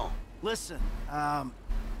going on? Listen,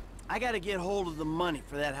 I gotta get hold of the money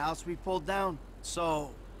for that house we pulled down.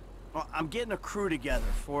 So, I'm getting a crew together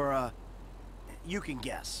for, you can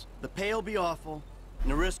guess. The pay will be awful,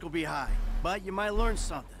 and the risk will be high. But you might learn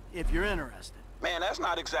something, if you're interested. Man, that's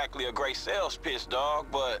not exactly a great sales pitch, dog,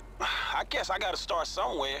 but I guess I gotta start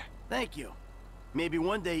somewhere. Thank you. Maybe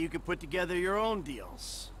one day you could put together your own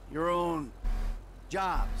deals, your own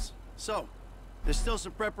jobs. So, there's still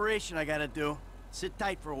some preparation I gotta do. Sit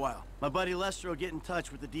tight for a while. My buddy Lester will get in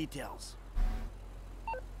touch with the details.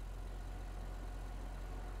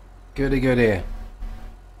 Goody goody.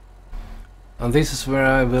 And this is where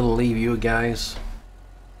I will leave you guys.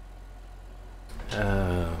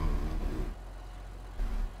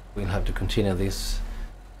 We'll have to continue this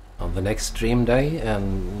on the next stream day,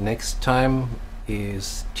 and next time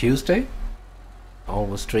is Tuesday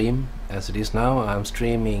always stream as it is now. I'm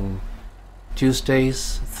streaming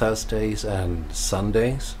Tuesdays, Thursdays and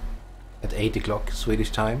Sundays at 8 o'clock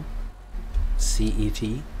Swedish time, CET,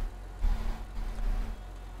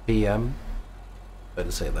 PM,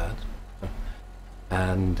 better say that.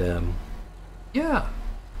 And yeah,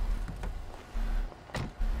 I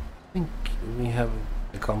think we have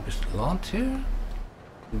accomplished a lot here.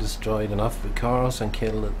 Destroyed enough cars and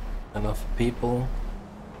killed enough people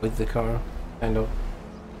with the car, kind of.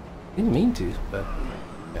 Didn't mean to, but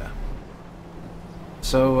yeah.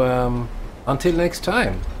 So until next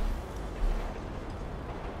time,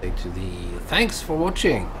 thanks for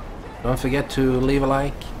watching. Don't forget to leave a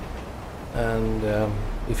like, and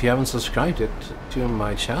if you haven't subscribed yet to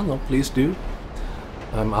my channel, please do.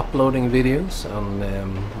 I'm uploading videos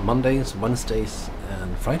on Mondays, Wednesdays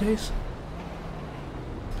and Fridays,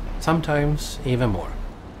 sometimes even more.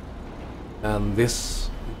 And this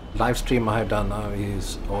live stream I have done now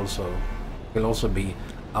will also be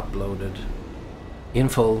uploaded in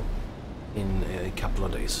full in a couple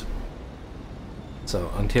of days.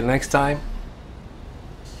 So until next time,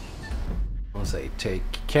 I'll say take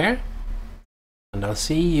care, and I'll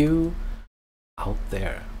see you out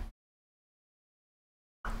there.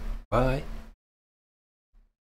 Bye.